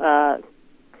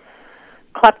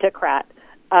kleptocrat,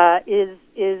 is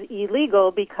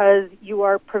illegal because you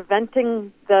are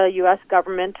preventing the U.S.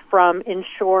 government from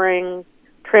ensuring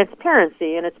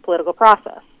transparency in its political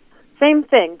process. Same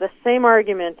thing. The same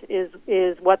argument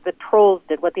is what the trolls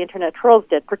did, what the internet trolls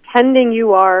did, pretending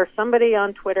you are somebody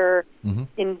on Twitter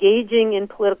engaging in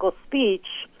political speech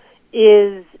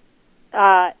is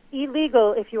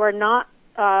illegal if you are not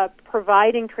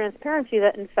providing transparency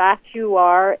that in fact you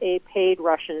are a paid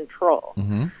Russian troll.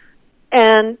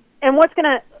 And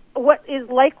what is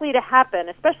likely to happen,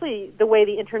 especially the way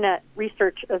the Internet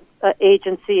Research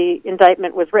Agency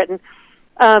indictment was written,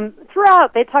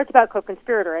 throughout they talked about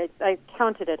co-conspirator. I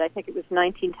counted it. I think it was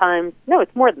 19 times. No,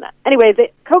 it's more than that. Anyway, the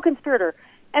co-conspirator.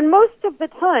 And most of the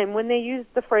time when they use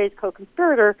the phrase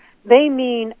co-conspirator, they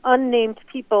mean unnamed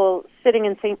people sitting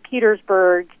in St.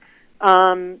 Petersburg,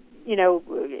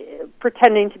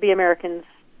 pretending to be Americans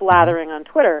blathering on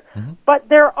Twitter. But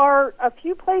there are a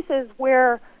few places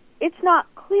where it's not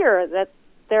clear that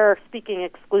they're speaking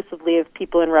exclusively of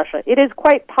people in Russia. It is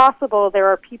quite possible there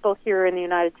are people here in the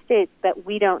United States that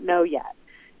we don't know yet.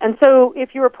 And so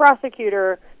if you're a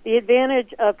prosecutor, the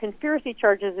advantage of conspiracy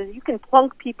charges is you can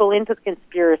plunk people into the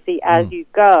conspiracy as you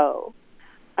go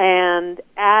and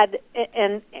add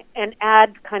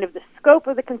kind of the scope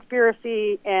of the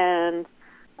conspiracy, and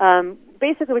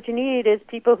basically what you need is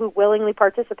people who willingly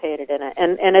participated in it.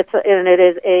 And it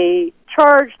is a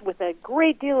charge with a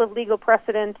great deal of legal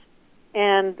precedent,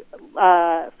 and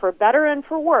for better and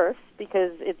for worse,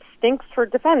 because it stinks for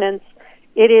defendants,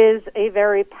 it is a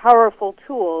very powerful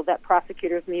tool that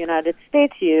prosecutors in the United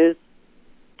States use.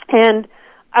 And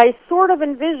I sort of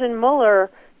envision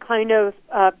Mueller kind of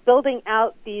building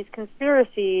out these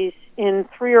conspiracies in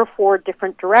 3 or 4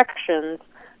 different directions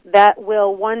that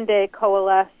will one day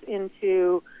coalesce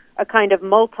into a kind of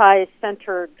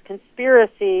multi-centered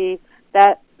conspiracy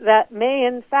that may,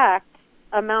 in fact,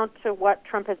 amount to what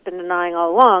Trump has been denying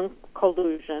all along,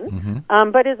 collusion,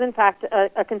 but is, in fact,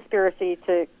 a conspiracy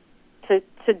to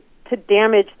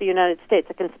damage the United States,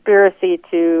 a conspiracy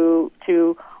to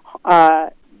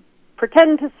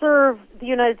pretend to serve the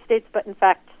United States, but in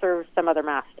fact serve some other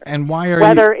master. And why are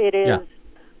whether it is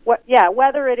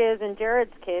whether it is in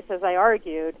Jared's case, as I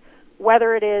argued,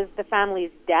 whether it is the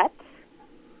family's debt,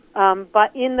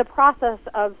 but in the process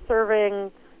of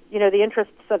serving, the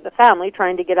interests of the family,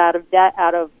 trying to get out of debt,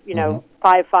 out of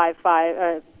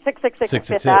 666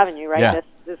 Fifth Avenue, right? Yeah.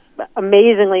 This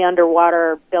amazingly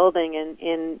underwater building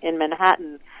in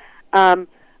Manhattan,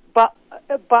 but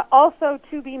also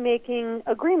to be making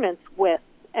agreements with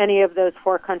any of those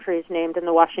 4 countries named in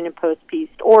the Washington Post piece,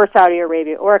 or Saudi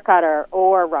Arabia, or Qatar,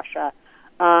 or Russia.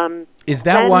 Is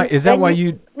that why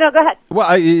you? No, go ahead.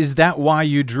 Well, is that why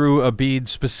you drew a bead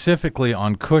specifically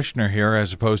on Kushner here,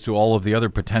 as opposed to all of the other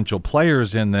potential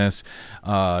players in this?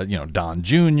 Don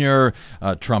Jr.,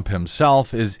 Trump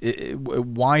himself.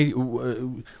 Why?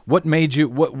 What made you?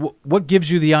 What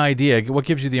gives you the idea? What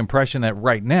gives you the impression that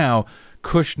right now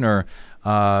Kushner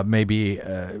may be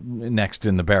next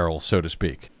in the barrel, so to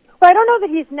speak? Well, I don't know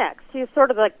that he's next. He's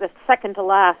sort of like the second to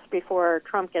last before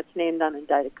Trump gets named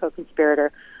unindicted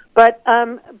co-conspirator. But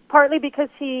partly because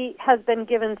he has been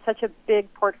given such a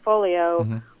big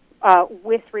portfolio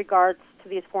with regards to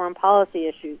these foreign policy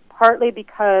issues, partly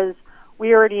because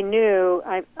we already knew,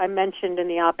 I mentioned in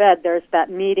the op-ed, there's that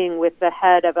meeting with the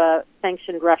head of a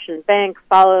sanctioned Russian bank,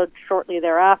 followed shortly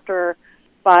thereafter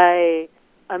by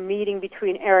a meeting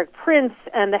between Eric Prince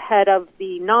and the head of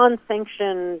the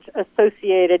non-sanctioned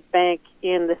associated bank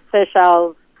in the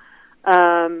Seychelles.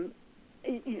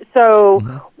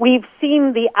 We've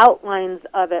seen the outlines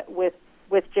of it with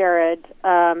Jared.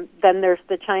 Then there's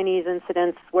the Chinese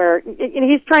incidents where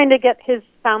he's trying to get his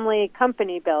family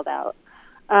company bailed out.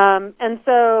 And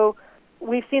so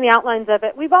we've seen the outlines of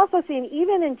it. We've also seen,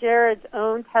 even in Jared's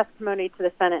own testimony to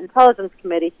the Senate Intelligence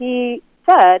Committee, he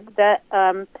said that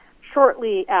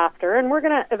shortly after, and we're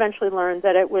going to eventually learn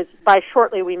that it was, by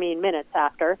shortly we mean minutes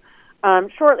after,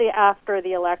 shortly after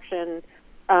the election,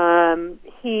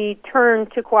 he turned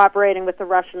to cooperating with the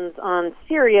Russians on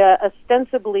Syria,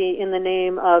 ostensibly in the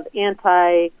name of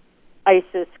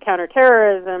ISIS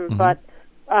counterterrorism, but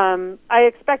I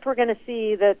expect we're going to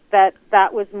see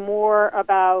that was more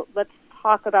about, let's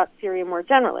talk about Syria more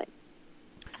generally.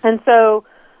 And so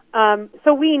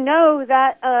we know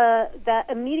that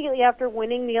immediately after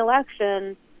winning the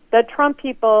election, the Trump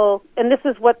people, and this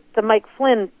is what the Mike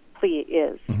Flynn plea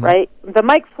is, right? The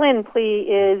Mike Flynn plea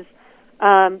is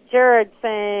Jared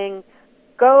saying,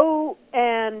 go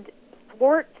and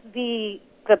thwart the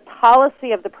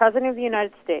policy of the President of the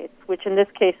United States, which in this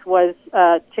case was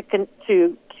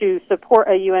to support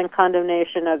a UN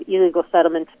condemnation of illegal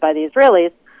settlements by the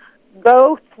Israelis.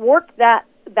 Go thwart that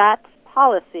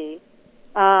policy,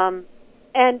 and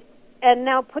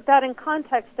now put that in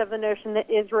context of the notion that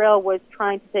Israel was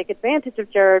trying to take advantage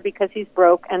of Jared because he's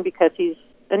broke and because he's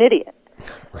an idiot.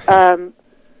 Right.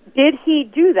 Did he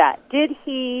do that? Did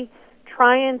he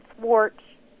try and thwart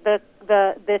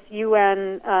this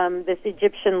UN, this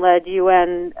Egyptian-led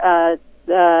UN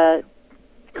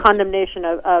condemnation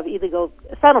of illegal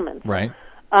settlements? Right.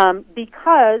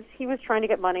 Because he was trying to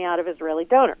get money out of Israeli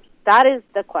donors. That is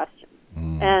the question,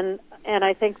 and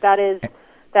I think that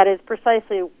is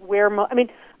precisely where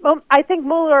I think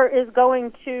Mueller is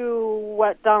going to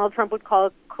what Donald Trump would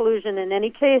call collusion. In any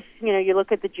case, you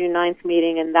look at the June 9th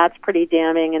meeting, and that's pretty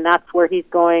damning, and that's where he's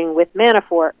going with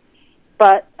Manafort.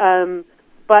 But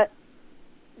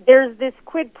there's this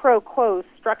quid pro quo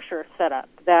structure set up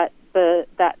that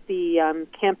the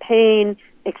campaign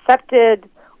accepted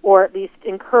or at least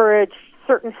encouraged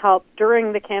certain help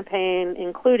during the campaign,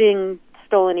 including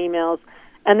stolen emails,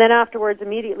 and then afterwards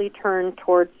immediately turned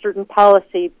towards certain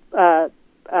policy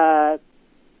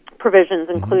provisions,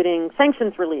 including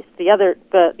sanctions relief. The other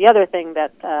thing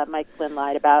that Mike Flynn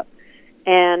lied about,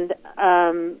 and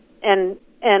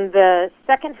the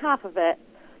second half of it,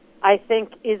 I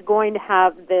think, is going to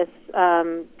have this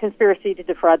conspiracy to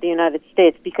defraud the United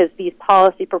States, because these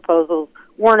policy proposals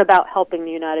weren't about helping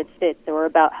the United States; they were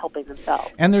about helping themselves.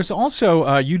 And there's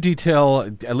also you detail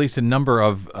at least a number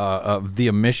of the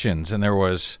omissions, and there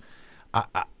was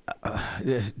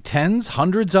tens,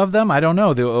 hundreds of them. I don't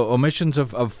know, the omissions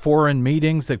of foreign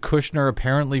meetings that Kushner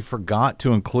apparently forgot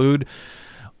to include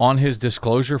on his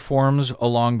disclosure forms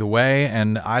along the way.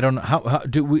 And I don't know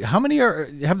how many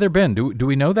have there been? Do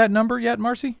we know that number yet,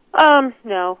 Marcy?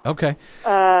 No. Okay.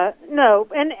 No,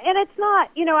 and it's not.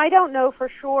 I don't know for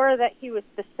sure that he was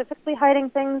specifically hiding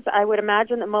things. I would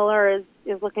imagine that Mueller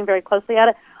is looking very closely at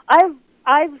it.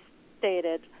 I've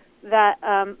stated that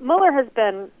Mueller has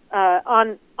been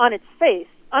on its face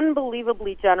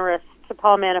unbelievably generous to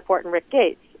Paul Manafort and Rick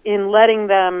Gates in letting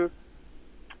them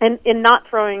and in not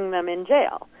throwing them in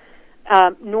jail.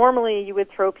 Normally, you would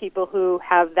throw people who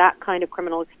have that kind of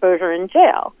criminal exposure in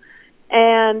jail,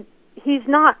 and he's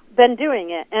not been doing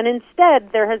it. And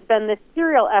instead, there has been this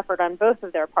serial effort on both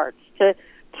of their parts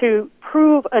to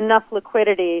prove enough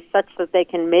liquidity such that they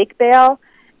can make bail.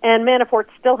 And Manafort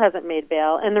still hasn't made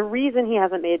bail, and the reason he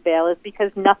hasn't made bail is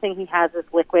because nothing he has is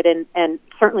liquid, and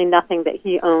certainly nothing that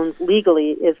he owns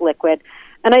legally is liquid.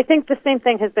 And I think the same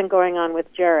thing has been going on with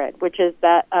Jared, which is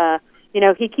that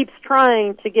he keeps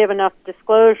trying to give enough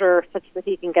disclosure such that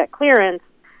he can get clearance,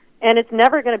 and it's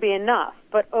never going to be enough.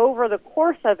 But over the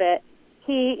course of it,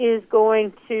 he is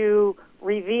going to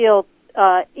reveal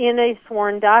in a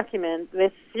sworn document,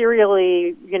 this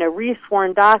serially,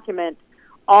 re-sworn document,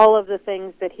 all of the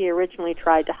things that he originally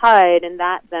tried to hide, and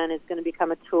that then is going to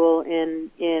become a tool in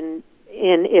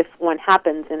if one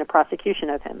happens in a prosecution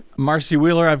of him. Marcy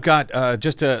Wheeler, I've got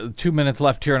just 2 minutes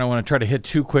left here, and I want to try to hit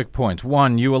 2 quick points.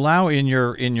 One, you allow in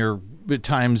your New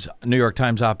York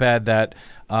Times op-ed that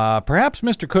perhaps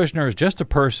Mr. Kushner is just a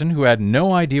person who had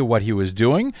no idea what he was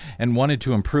doing and wanted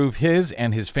to improve his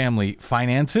and his family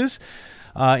finances.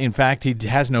 In fact, he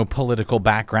has no political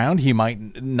background. He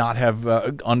might not have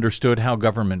understood how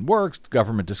government works,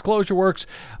 government disclosure works.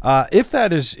 If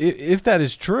that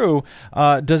is true,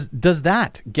 does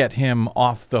that get him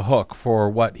off the hook for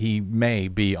what he may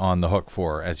be on the hook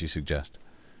for, as you suggest?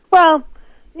 Well,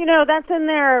 that's in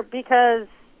there because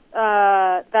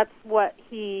that's what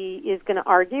he is going to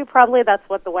argue. Probably that's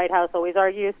what the White House always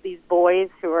argues. These boys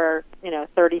who are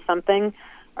 30-something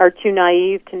are too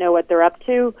naive to know what they're up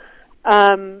to.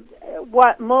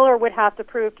 What Mueller would have to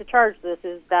prove to charge this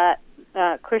is that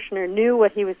Kushner knew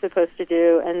what he was supposed to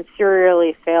do and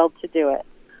serially failed to do it.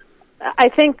 I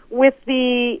think with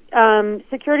the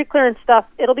security clearance stuff,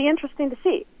 it'll be interesting to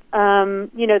see.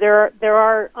 There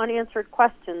are unanswered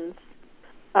questions,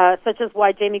 such as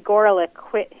why Jamie Gorelick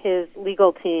quit his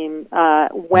legal team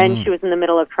when she was in the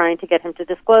middle of trying to get him to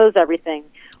disclose everything.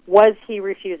 Was he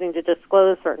refusing to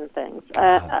disclose certain things?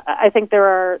 I think there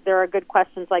are good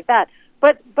questions like that.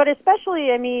 But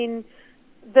especially,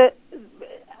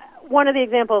 one of the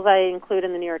examples I include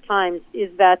in the New York Times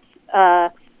is that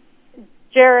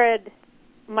Jared,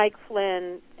 Mike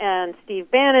Flynn, and Steve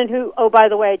Bannon, who, oh, by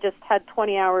the way, just had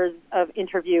 20 hours of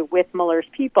interview with Mueller's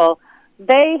people,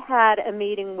 they had a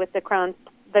meeting with the Crown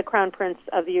Prince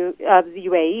of the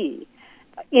UAE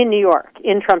in New York,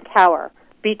 in Trump Tower,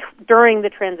 during the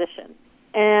transition.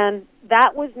 And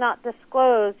that was not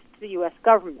disclosed to the U.S.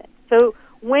 government. So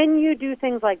when you do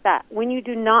things like that, when you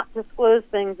do not disclose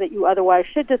things that you otherwise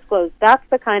should disclose, that's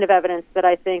the kind of evidence that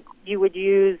I think you would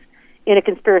use in a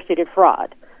conspiracy to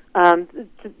fraud.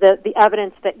 The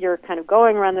evidence that you're kind of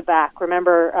going around the back.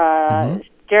 Remember,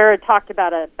 Jared talked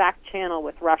about a back channel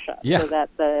with Russia so that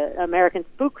the American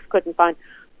spooks couldn't find.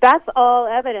 That's all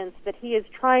evidence that he is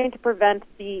trying to prevent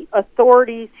the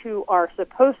authorities who are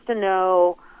supposed to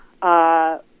know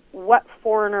what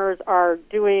foreigners are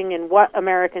doing and what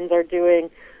Americans are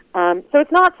doing. So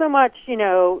it's not so much,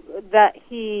 that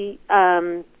he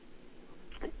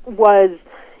was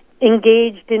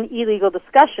engaged in illegal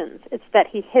discussions. It's that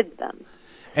he hid them.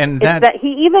 And that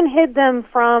he even hid them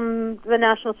from the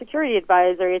National Security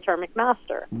Advisor, H.R.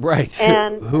 McMaster. Right,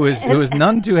 and who is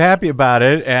none too happy about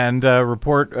it. And a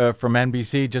report from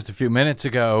NBC just a few minutes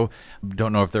ago,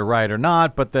 don't know if they're right or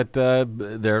not, but that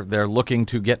they're looking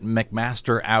to get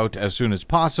McMaster out as soon as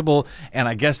possible. And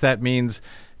I guess that means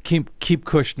keep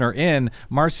Kushner in.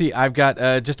 Marcy, I've got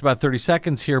just about 30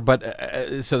 seconds here, but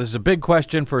so this is a big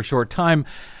question for a short time.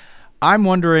 I'm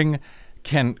wondering,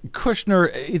 can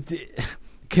Kushner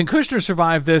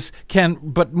survive this?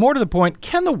 But more to the point,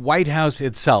 can the White House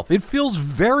itself? It feels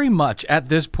very much at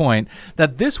this point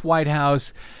that this White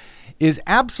House is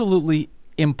absolutely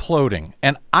imploding.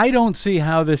 And I don't see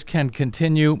how this can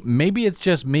continue. Maybe it's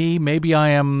just me. Maybe I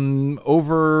am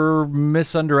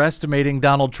underestimating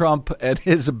Donald Trump and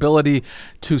his ability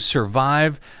to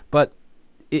survive. But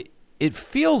it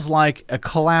feels like a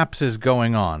collapse is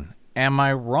going on. Am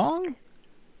I wrong?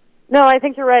 No, I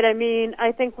think you're right. I mean,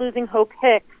 I think losing Hope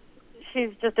Hicks,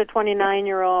 she's just a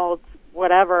 29-year-old,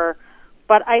 whatever.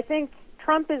 But I think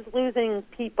Trump is losing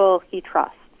people he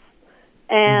trusts.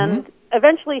 And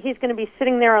eventually he's going to be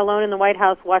sitting there alone in the White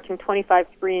House watching 25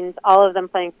 screens, all of them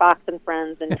playing Fox and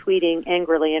Friends and tweeting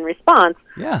angrily in response.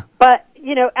 Yeah. But,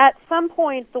 at some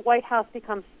point the White House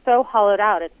becomes so hollowed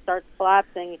out, it starts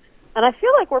collapsing. And I feel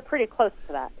like we're pretty close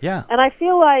to that. Yeah. And I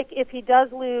feel like if he does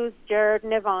lose Jared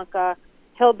and Ivanka,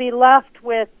 he'll be left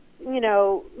with,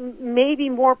 maybe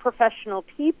more professional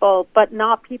people, but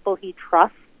not people he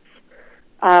trusts.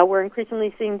 We're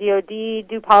increasingly seeing DOD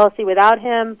do policy without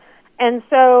him. And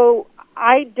so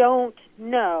I don't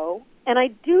know. And I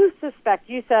do suspect,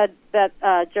 you said that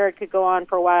Jared could go on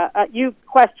for a while. You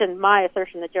questioned my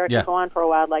assertion that Jared could go on for a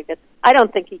while like this. I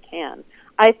don't think he can.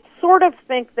 I sort of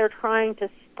think they're trying to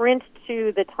sprint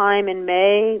to the time in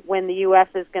May when the U.S.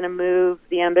 is going to move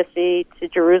the embassy to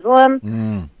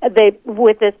Jerusalem.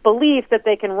 With this belief that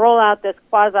they can roll out this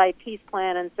quasi-peace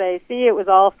plan and say, see, it was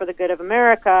all for the good of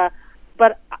America.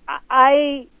 But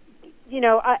I've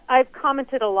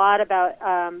commented a lot about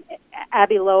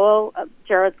Abby Lowell,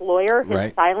 Jared's lawyer,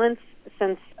 his silence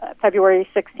since February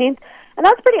 16th. And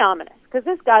that's pretty ominous because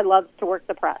this guy loves to work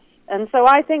the press. And so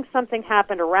I think something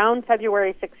happened around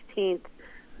February 16th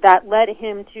that led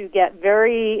him to get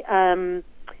very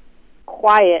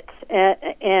quiet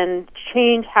and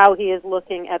change how he is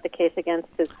looking at the case against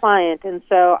his client. And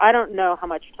so I don't know how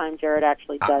much time Jared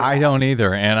actually does. I don't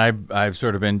either, and I've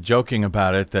sort of been joking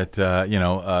about it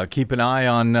that keep an eye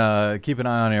on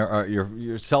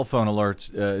your cell phone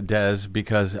alerts, Des,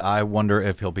 because I wonder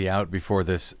if he'll be out before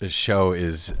this show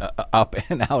is up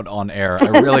and out on air.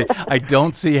 I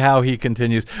don't see how he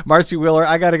continues. Marcy Wheeler,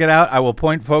 I got to get out. I will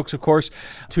point folks, of course,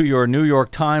 to your New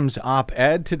York Times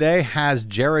op-ed today. Has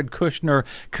Jared Kushner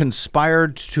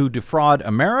conspired to defraud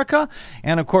America?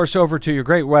 And of course, over to your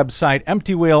great website,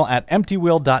 Empty Wheel at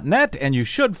emptywheel.net. And you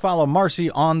should follow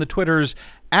Marcy on the Twitters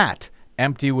at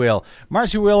Empty Wheel.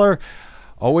 Marcy Wheeler,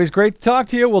 always great to talk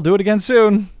to you. We'll do it again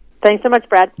soon. Thanks so much,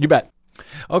 Brad. You bet.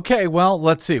 Okay, well,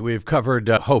 let's see. We've covered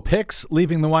Hope Hicks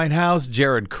leaving the White House,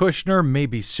 Jared Kushner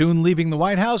maybe soon leaving the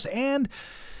White House, and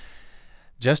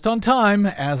just on time,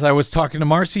 as I was talking to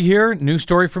Marcy here, new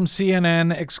story from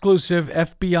CNN, exclusive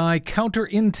FBI counter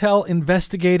intel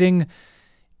investigating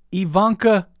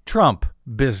Ivanka Trump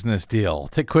business deal.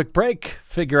 Take a quick break,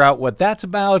 figure out what that's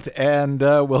about, and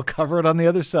we'll cover it on the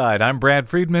other side. I'm Brad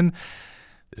Friedman.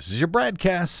 This is your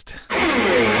BradCast.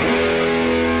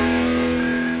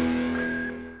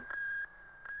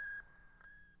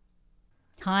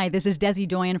 Hi, this is Desi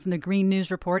Doyen from the Green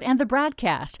News Report and the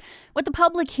BradCast. What the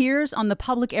public hears on the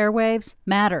public airwaves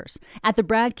matters. At the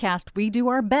BradCast, we do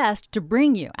our best to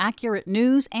bring you accurate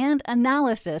news and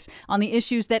analysis on the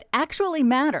issues that actually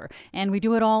matter, and we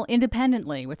do it all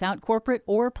independently, without corporate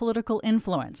or political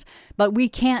influence. But we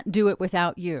can't do it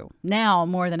without you, now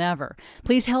more than ever.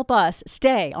 Please help us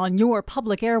stay on your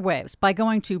public airwaves by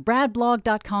going to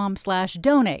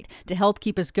bradblog.com/donate to help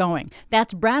keep us going.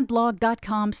 That's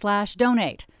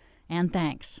bradblog.com/donate. And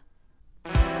thanks.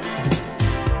 When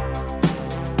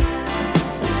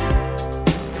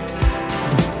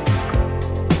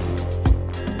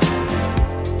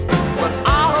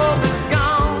all hope is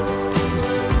gone,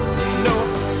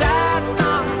 no sad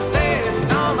song says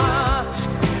so much.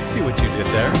 See what you did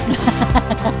there?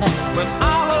 When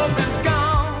all hope is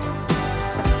gone,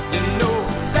 you know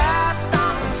sad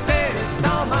song says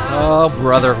so much. Oh,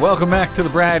 brother. Welcome back to the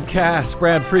BradCast.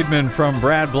 Brad Friedman from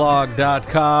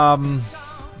bradblog.com.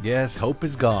 Yes, hope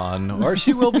is gone, or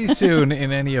she will be soon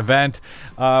in any event.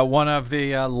 One of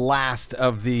the last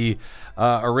of the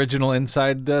original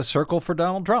inside circle for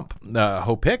Donald Trump.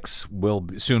 Hope Hicks will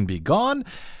soon be gone.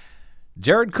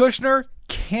 Jared Kushner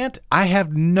I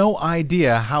have no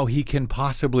idea how he can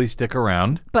possibly stick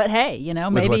around. But hey,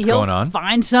 maybe he'll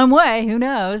find some way. Who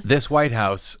knows? This White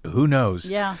House, who knows?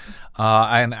 Yeah.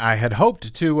 And I had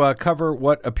hoped to cover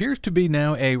what appears to be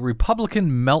now a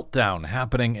Republican meltdown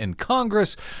happening in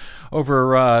Congress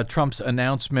over Trump's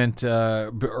announcement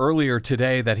earlier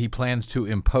today that he plans to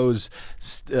impose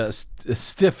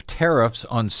stiff tariffs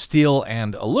on steel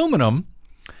and aluminum.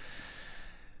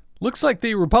 Looks like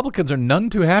the Republicans are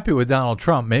none too happy with Donald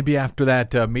Trump. Maybe after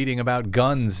that meeting about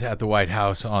guns at the White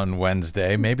House on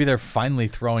Wednesday, maybe they're finally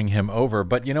throwing him over.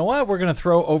 But you know what? We're going to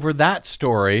throw over that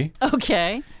story.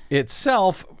 Okay.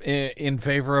 Itself in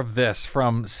favor of this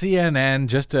from CNN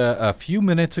just a few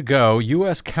minutes ago.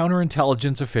 U.S.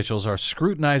 counterintelligence officials are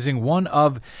scrutinizing one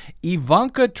of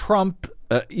Ivanka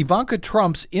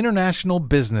Trump's international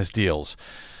business deals.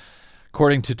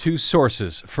 According to two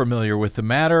sources familiar with the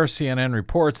matter, CNN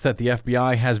reports that the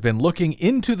FBI has been looking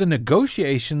into the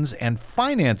negotiations and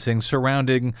financing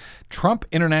surrounding Trump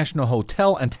International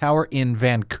Hotel and Tower in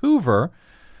Vancouver.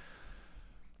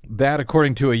 That,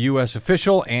 according to a U.S.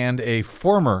 official and a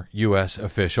former U.S.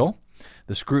 official.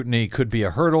 The scrutiny could be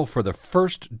a hurdle for the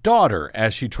first daughter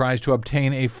as she tries to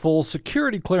obtain a full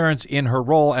security clearance in her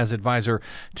role as advisor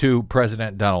to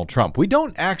President Donald Trump. We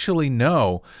don't actually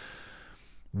know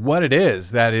what it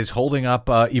is that is holding up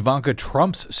Ivanka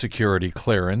Trump's security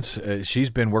clearance. She's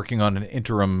been working on an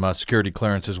interim security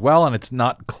clearance as well, and it's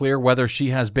not clear whether she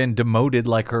has been demoted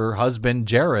like her husband,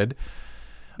 Jared.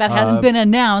 That hasn't been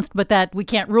announced, but that we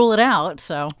can't rule it out.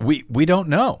 So we don't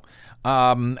know,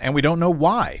 and we don't know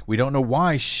why. We don't know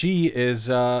why she has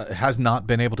not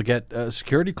been able to get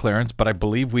security clearance, but I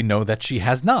believe we know that she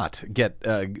has not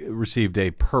received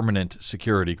a permanent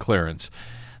security clearance.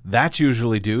 That's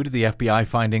usually due to the FBI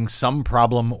finding some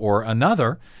problem or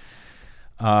another.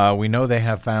 We know they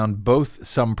have found both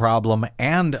some problem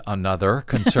and another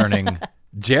concerning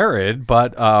Jared,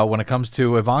 but when it comes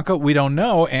to Ivanka, we don't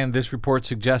know, and this report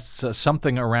suggests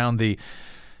something around the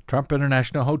Trump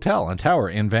International Hotel and Tower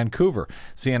in Vancouver.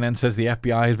 CNN says the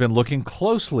FBI has been looking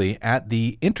closely at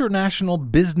the international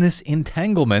business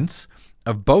entanglements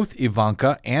of both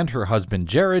Ivanka and her husband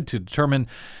Jared to determine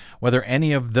whether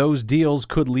any of those deals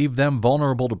could leave them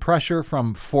vulnerable to pressure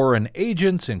from foreign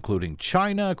agents, including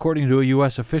China, according to a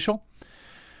U.S. official.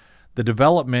 The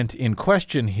development in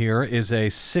question here is a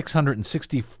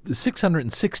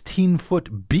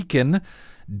 616-foot beacon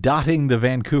dotting the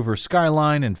Vancouver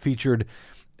skyline and featuring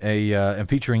a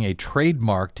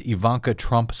trademarked Ivanka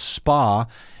Trump spa.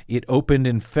 It opened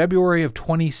in February of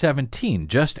 2017,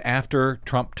 just after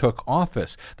Trump took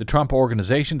office. The Trump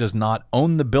Organization does not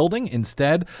own the building.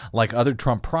 Instead, like other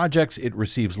Trump projects, it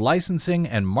receives licensing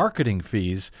and marketing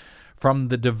fees from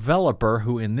the developer,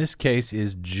 who in this case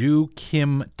is Ju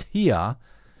Kim Tia,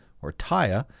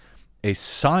 a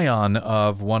scion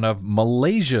of one of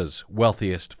Malaysia's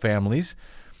wealthiest families.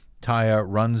 Tia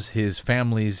runs his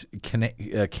family's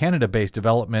Canada-based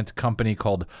development company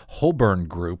called Holborn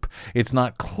Group. It's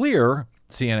not clear,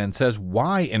 CNN says,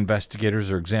 why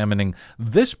investigators are examining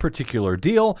this particular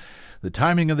deal. The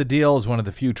timing of the deal as one of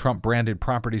the few Trump-branded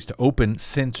properties to open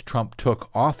since Trump took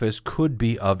office could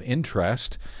be of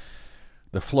interest.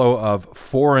 The flow of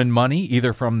foreign money,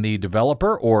 either from the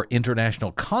developer or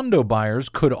international condo buyers,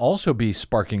 could also be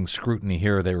sparking scrutiny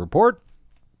here, they report.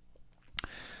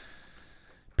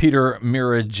 Peter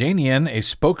Mirajanian, a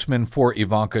spokesman for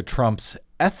Ivanka Trump's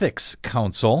ethics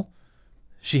council,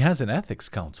 She has an ethics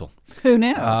council. Who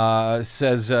knew?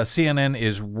 Says CNN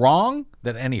is wrong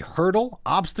that any hurdle,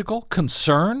 obstacle,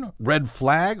 concern, red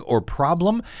flag, or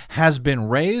problem has been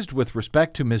raised with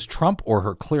respect to Ms. Trump or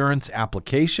her clearance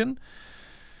application.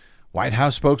 White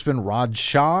House spokesman Raj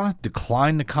Shah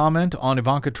declined to comment on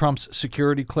Ivanka Trump's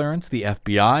security clearance. The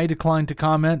FBI declined to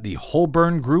comment. The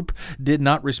Holburn Group did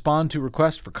not respond to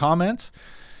requests for comments.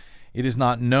 It is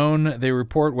not known, they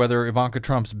report, whether Ivanka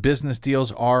Trump's business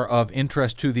deals are of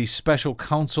interest to the special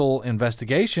counsel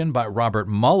investigation by Robert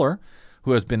Mueller,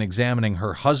 who has been examining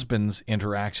her husband's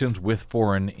interactions with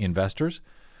foreign investors.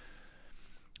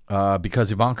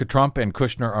 Because Ivanka Trump and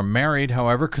Kushner are married,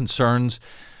 however, concerns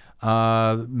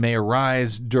may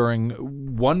arise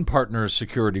during one partner's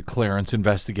security clearance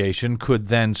investigation could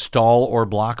then stall or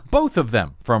block both of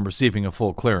them from receiving a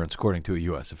full clearance, according to a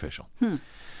U.S. official.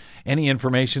 Any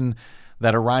information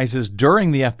that arises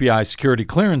during the FBI security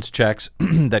clearance checks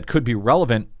that could be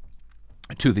relevant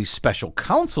to the special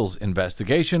counsel's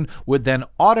investigation would then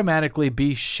automatically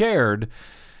be shared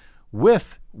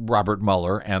with Robert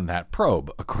Mueller and that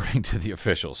probe, according to the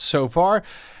officials. So far,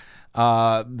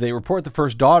 they report the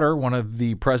first daughter, one of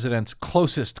the president's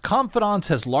closest confidants,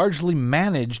 has largely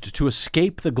managed to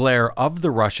escape the glare of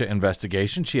the Russia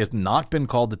investigation. She has not been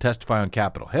called to testify on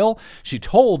Capitol Hill. She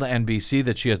told NBC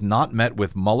that she has not met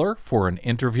with Mueller for an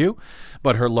interview,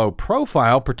 but her low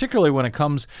profile, particularly when it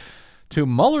comes to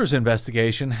Mueller's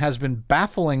investigation, has been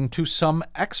baffling to some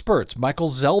experts. Michael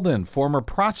Zeldin, former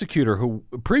prosecutor who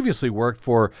previously worked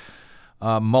for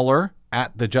Mueller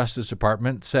at the Justice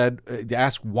Department,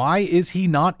 asked, why is he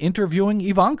not interviewing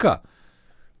Ivanka?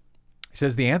 He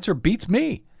says, the answer beats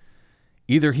me.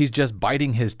 Either he's just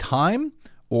biding his time,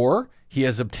 or he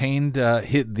has obtained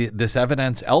this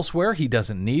evidence elsewhere. He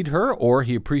doesn't need her, or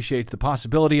he appreciates the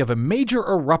possibility of a major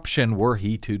eruption were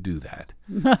he to do that.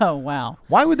 Oh, wow.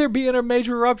 Why would there be a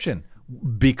major eruption?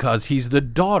 Because he's the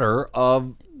daughter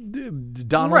of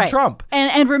Donald Trump.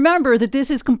 And remember that this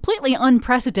is completely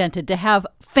unprecedented to have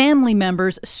family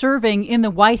members serving in the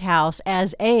White House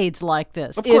as aides like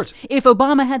this. Of course. If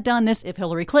Obama had done this, if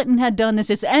Hillary Clinton had done this,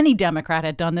 if any Democrat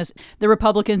had done this, the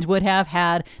Republicans would have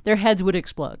had, their heads would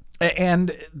explode.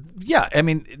 And yeah, I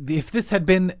mean, if this had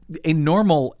been a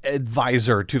normal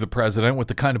advisor to the president with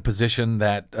the kind of position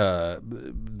that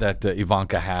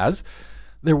Ivanka has,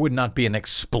 there would not be an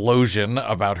explosion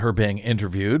about her being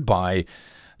interviewed by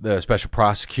the special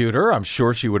prosecutor. I'm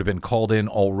sure she would have been called in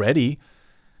already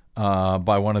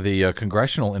by one of the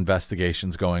congressional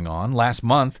investigations going on. Last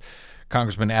month,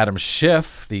 Congressman Adam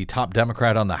Schiff, the top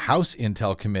Democrat on the House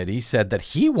Intel Committee, said that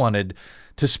he wanted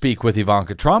to speak with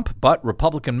Ivanka Trump, but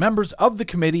Republican members of the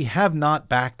committee have not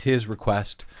backed his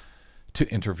request to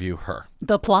interview her.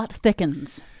 The plot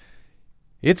thickens.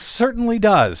 It certainly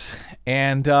does.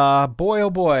 And boy, oh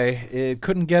boy, it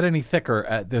couldn't get any thicker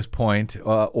at this point.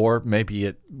 Or maybe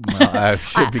it, I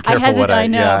should be careful I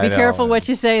know. Be careful what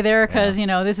you say there, because,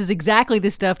 this is exactly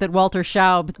the stuff that Walter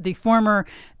Schaub, the former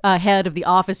head of the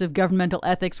Office of Governmental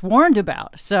Ethics, warned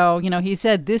about. So, he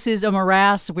said, this is a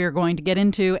morass we're going to get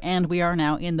into, and we are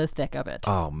now in the thick of it.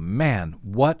 Oh, man,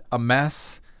 what a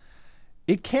mess.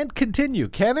 It can't continue,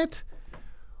 can it?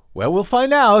 Well, we'll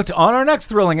find out on our next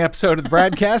thrilling episode of the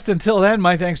BradCast. Until then,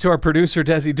 my thanks to our producer,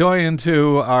 Desi Doyen,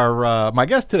 to our my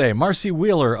guest today, Marcy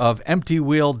Wheeler of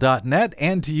EmptyWheel.net,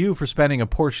 and to you for spending a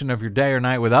portion of your day or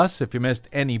night with us. If you missed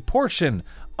any portion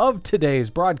of today's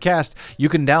broadcast, you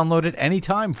can download it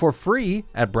anytime for free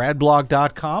at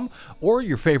bradblog.com or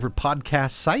your favorite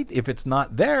podcast site. If it's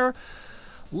not there,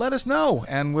 let us know,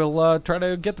 and we'll try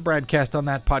to get the BradCast on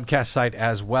that podcast site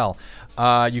as well.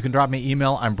 You can drop me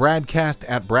email. I'm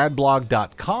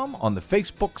bradcast@bradblog.com. On the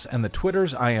Facebooks and the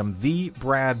Twitters, I am the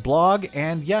Brad Blog.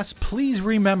 And yes, please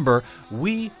remember,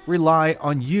 we rely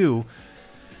on you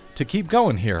to keep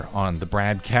going here on the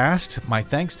BradCast. My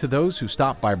thanks to those who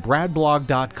stopped by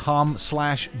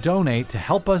bradblog.com/donate to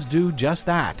help us do just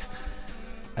that,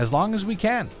 as long as we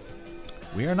can.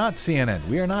 We are not CNN.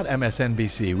 We are not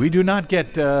MSNBC. We do not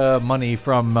get money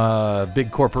from big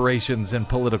corporations and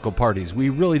political parties. We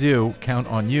really do count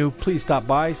on you. Please stop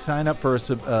by, sign up for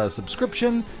a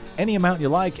subscription, any amount you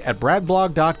like, at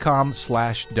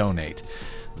bradblog.com/donate.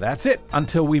 That's it.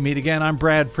 Until we meet again, I'm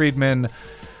Brad Friedman.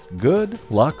 Good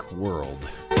luck, world.